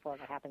the day before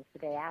and what happens the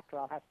day after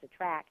all has to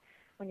track.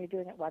 When you're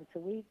doing it once a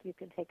week, you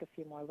can take a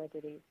few more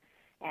liberties.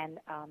 And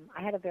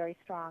I had a very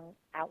strong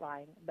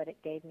outline, but it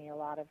gave me a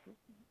lot of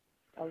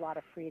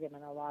freedom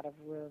and a lot of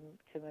room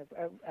to move.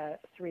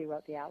 Sri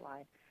wrote the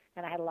outline,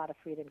 and I had a lot of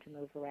freedom to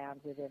move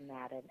around within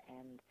that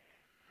and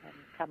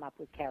come up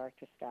with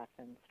character stuff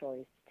and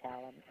stories to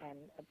tell.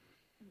 And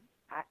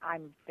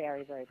I'm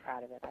very, very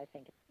proud of it. I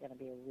think it's going to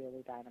be a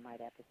really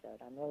dynamite episode.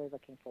 I'm really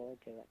looking forward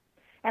to it.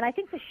 And I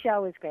think the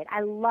show is great.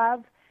 I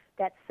love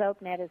that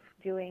SoapNet is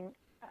doing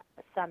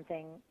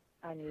something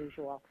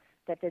unusual,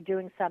 that they're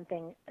doing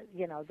something,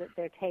 that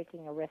they're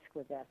taking a risk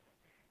with this.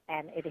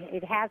 And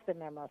it has been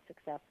their most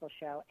successful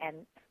show.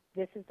 And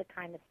this is the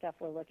kind of stuff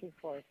we're looking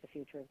for as the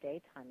future of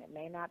daytime. It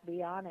may not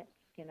be on at,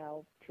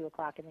 2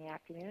 o'clock in the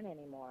afternoon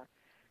anymore.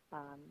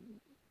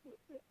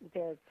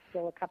 There's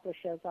still a couple of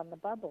shows on the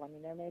bubble.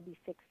 There may be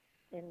 6,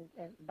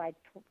 by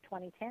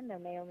 2010, there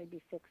may only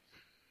be 6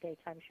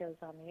 daytime shows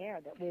on the air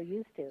that we're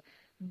used to.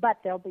 But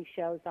there'll be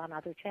shows on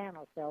other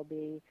channels. There'll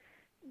be,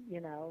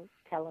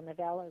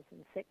 telenovelas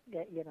and,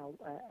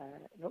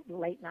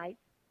 late night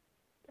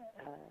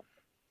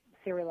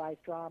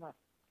serialized drama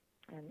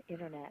and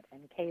internet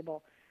and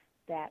cable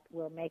that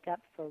will make up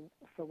for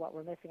what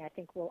we're missing. I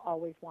think we'll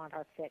always want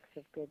our fix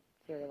of good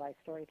serialized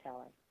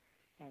storytelling,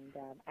 and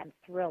I'm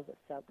thrilled that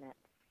SoapNet,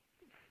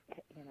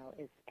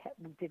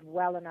 did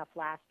well enough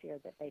last year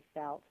that they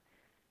felt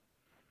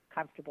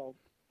comfortable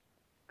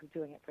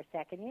doing it for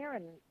second year.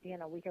 And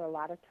we hear a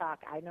lot of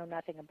talk. I know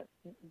nothing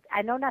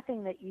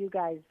that you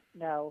guys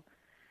know,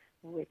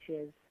 which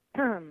is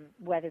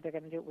whether they're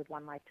going to do it with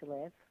One Life to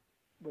Live,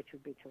 which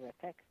would be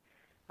terrific.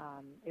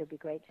 It would be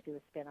great to do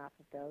a spin-off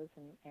of those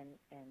and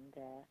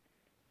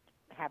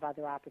have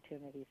other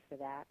opportunities for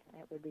that.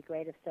 It would be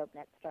great if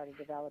SoapNet started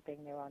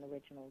developing their own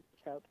original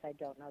soaps. I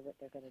don't know that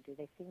they're going to do.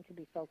 They seem to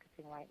be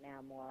focusing right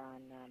now more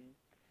on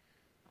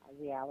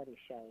reality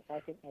shows. I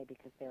think maybe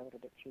because they're a little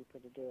bit cheaper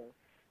to do.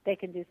 They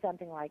can do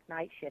something like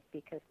Night Shift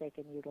because they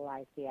can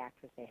utilize the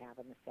actors they have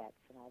on the sets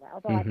and all that.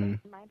 Although I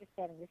think, my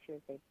understanding this year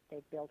is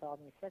they've built all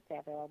new sets. They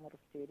have their own little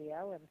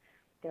studio and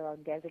their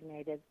own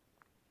designated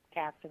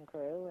cast and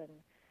crew. And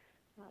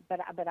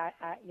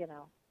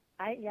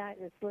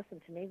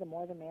listen, to me, the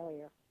more the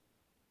merrier.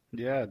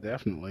 Yeah,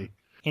 definitely.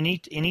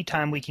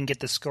 Anytime we can get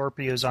the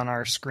Scorpios on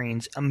our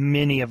screens,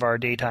 many of our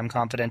Daytime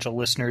Confidential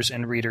listeners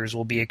and readers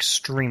will be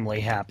extremely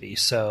happy.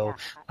 So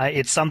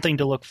it's something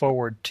to look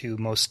forward to,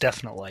 most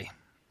definitely.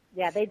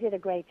 Yeah, they did a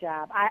great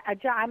job.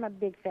 I'm a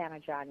big fan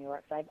of John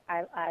York. He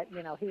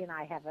and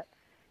I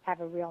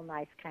have a real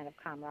nice kind of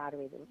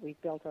camaraderie that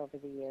we've built over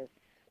the years.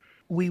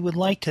 We would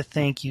like to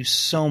thank you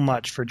so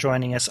much for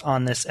joining us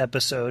on this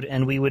episode,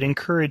 and we would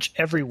encourage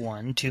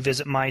everyone to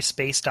visit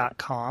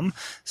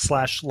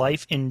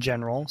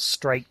myspace.com/lifeingeneral,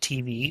 Strike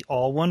TV,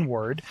 all one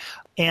word,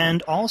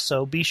 and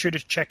also be sure to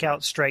check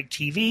out Strike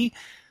TV,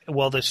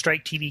 the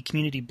Strike TV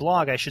community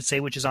blog, I should say,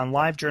 which is on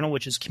LiveJournal,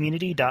 which is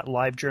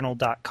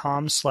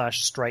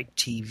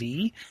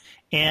community.livejournal.com/StrikeTV.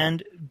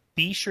 And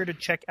be sure to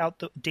check out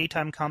the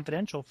Daytime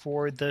Confidential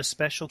for the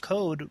special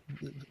code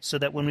so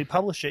that when we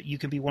publish it, you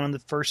can be one of the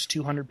first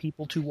 200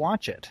 people to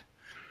watch it.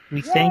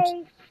 We thank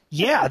you.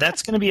 Yeah,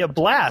 that's going to be a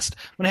blast.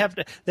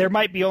 There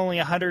might be only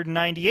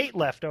 198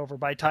 left over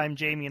by the time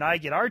Jamie and I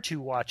get our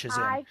 2 watches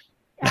in. I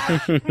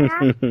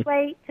can't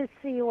wait to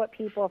see what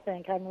people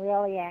think. I'm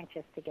really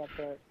anxious to get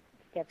their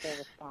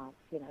response,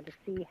 to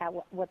see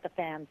what the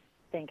fans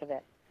think of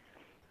it.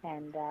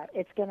 And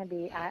it's going to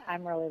be,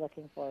 I'm really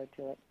looking forward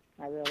to it.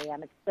 I really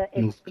am.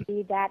 It's to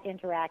be that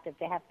interactive,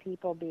 to have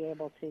people be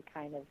able to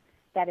kind of,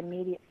 that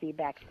immediate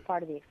feedback is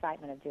part of the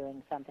excitement of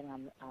doing something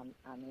on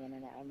the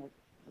internet, on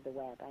the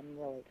web. I'm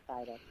really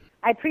excited.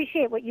 I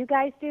appreciate what you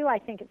guys do. I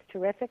think it's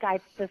terrific.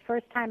 The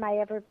first time I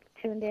ever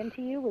tuned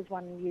into you was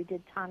when you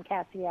did Tom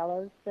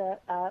Casiello's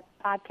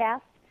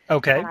podcast.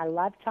 Okay. And I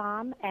love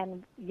Tom,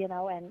 and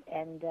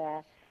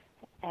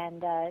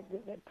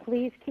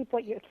please keep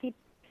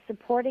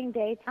supporting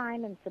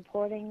Daytime and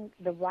supporting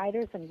the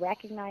writers and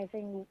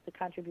recognizing the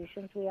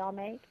contributions we all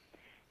make.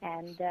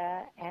 And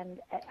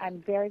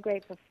I'm very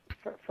grateful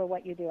for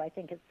what you do. I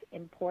think it's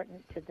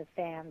important to the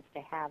fans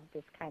to have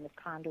this kind of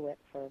conduit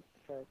for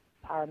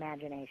our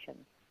imagination.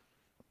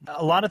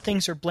 A lot of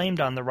things are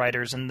blamed on the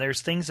writers, and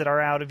there's things that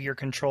are out of your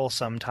control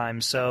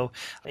sometimes. So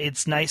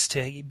it's nice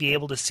to be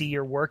able to see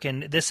your work,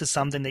 and this is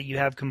something that you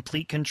have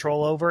complete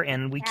control over,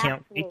 and we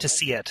can't wait to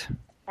see it.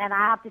 And I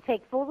have to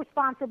take full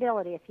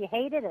responsibility. If you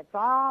hate it, it's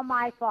all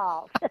my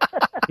fault.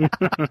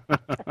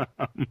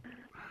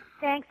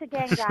 Thanks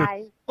again,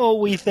 guys. Oh,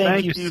 we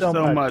thank you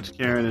so much,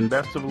 Karen, and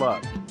best of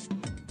luck.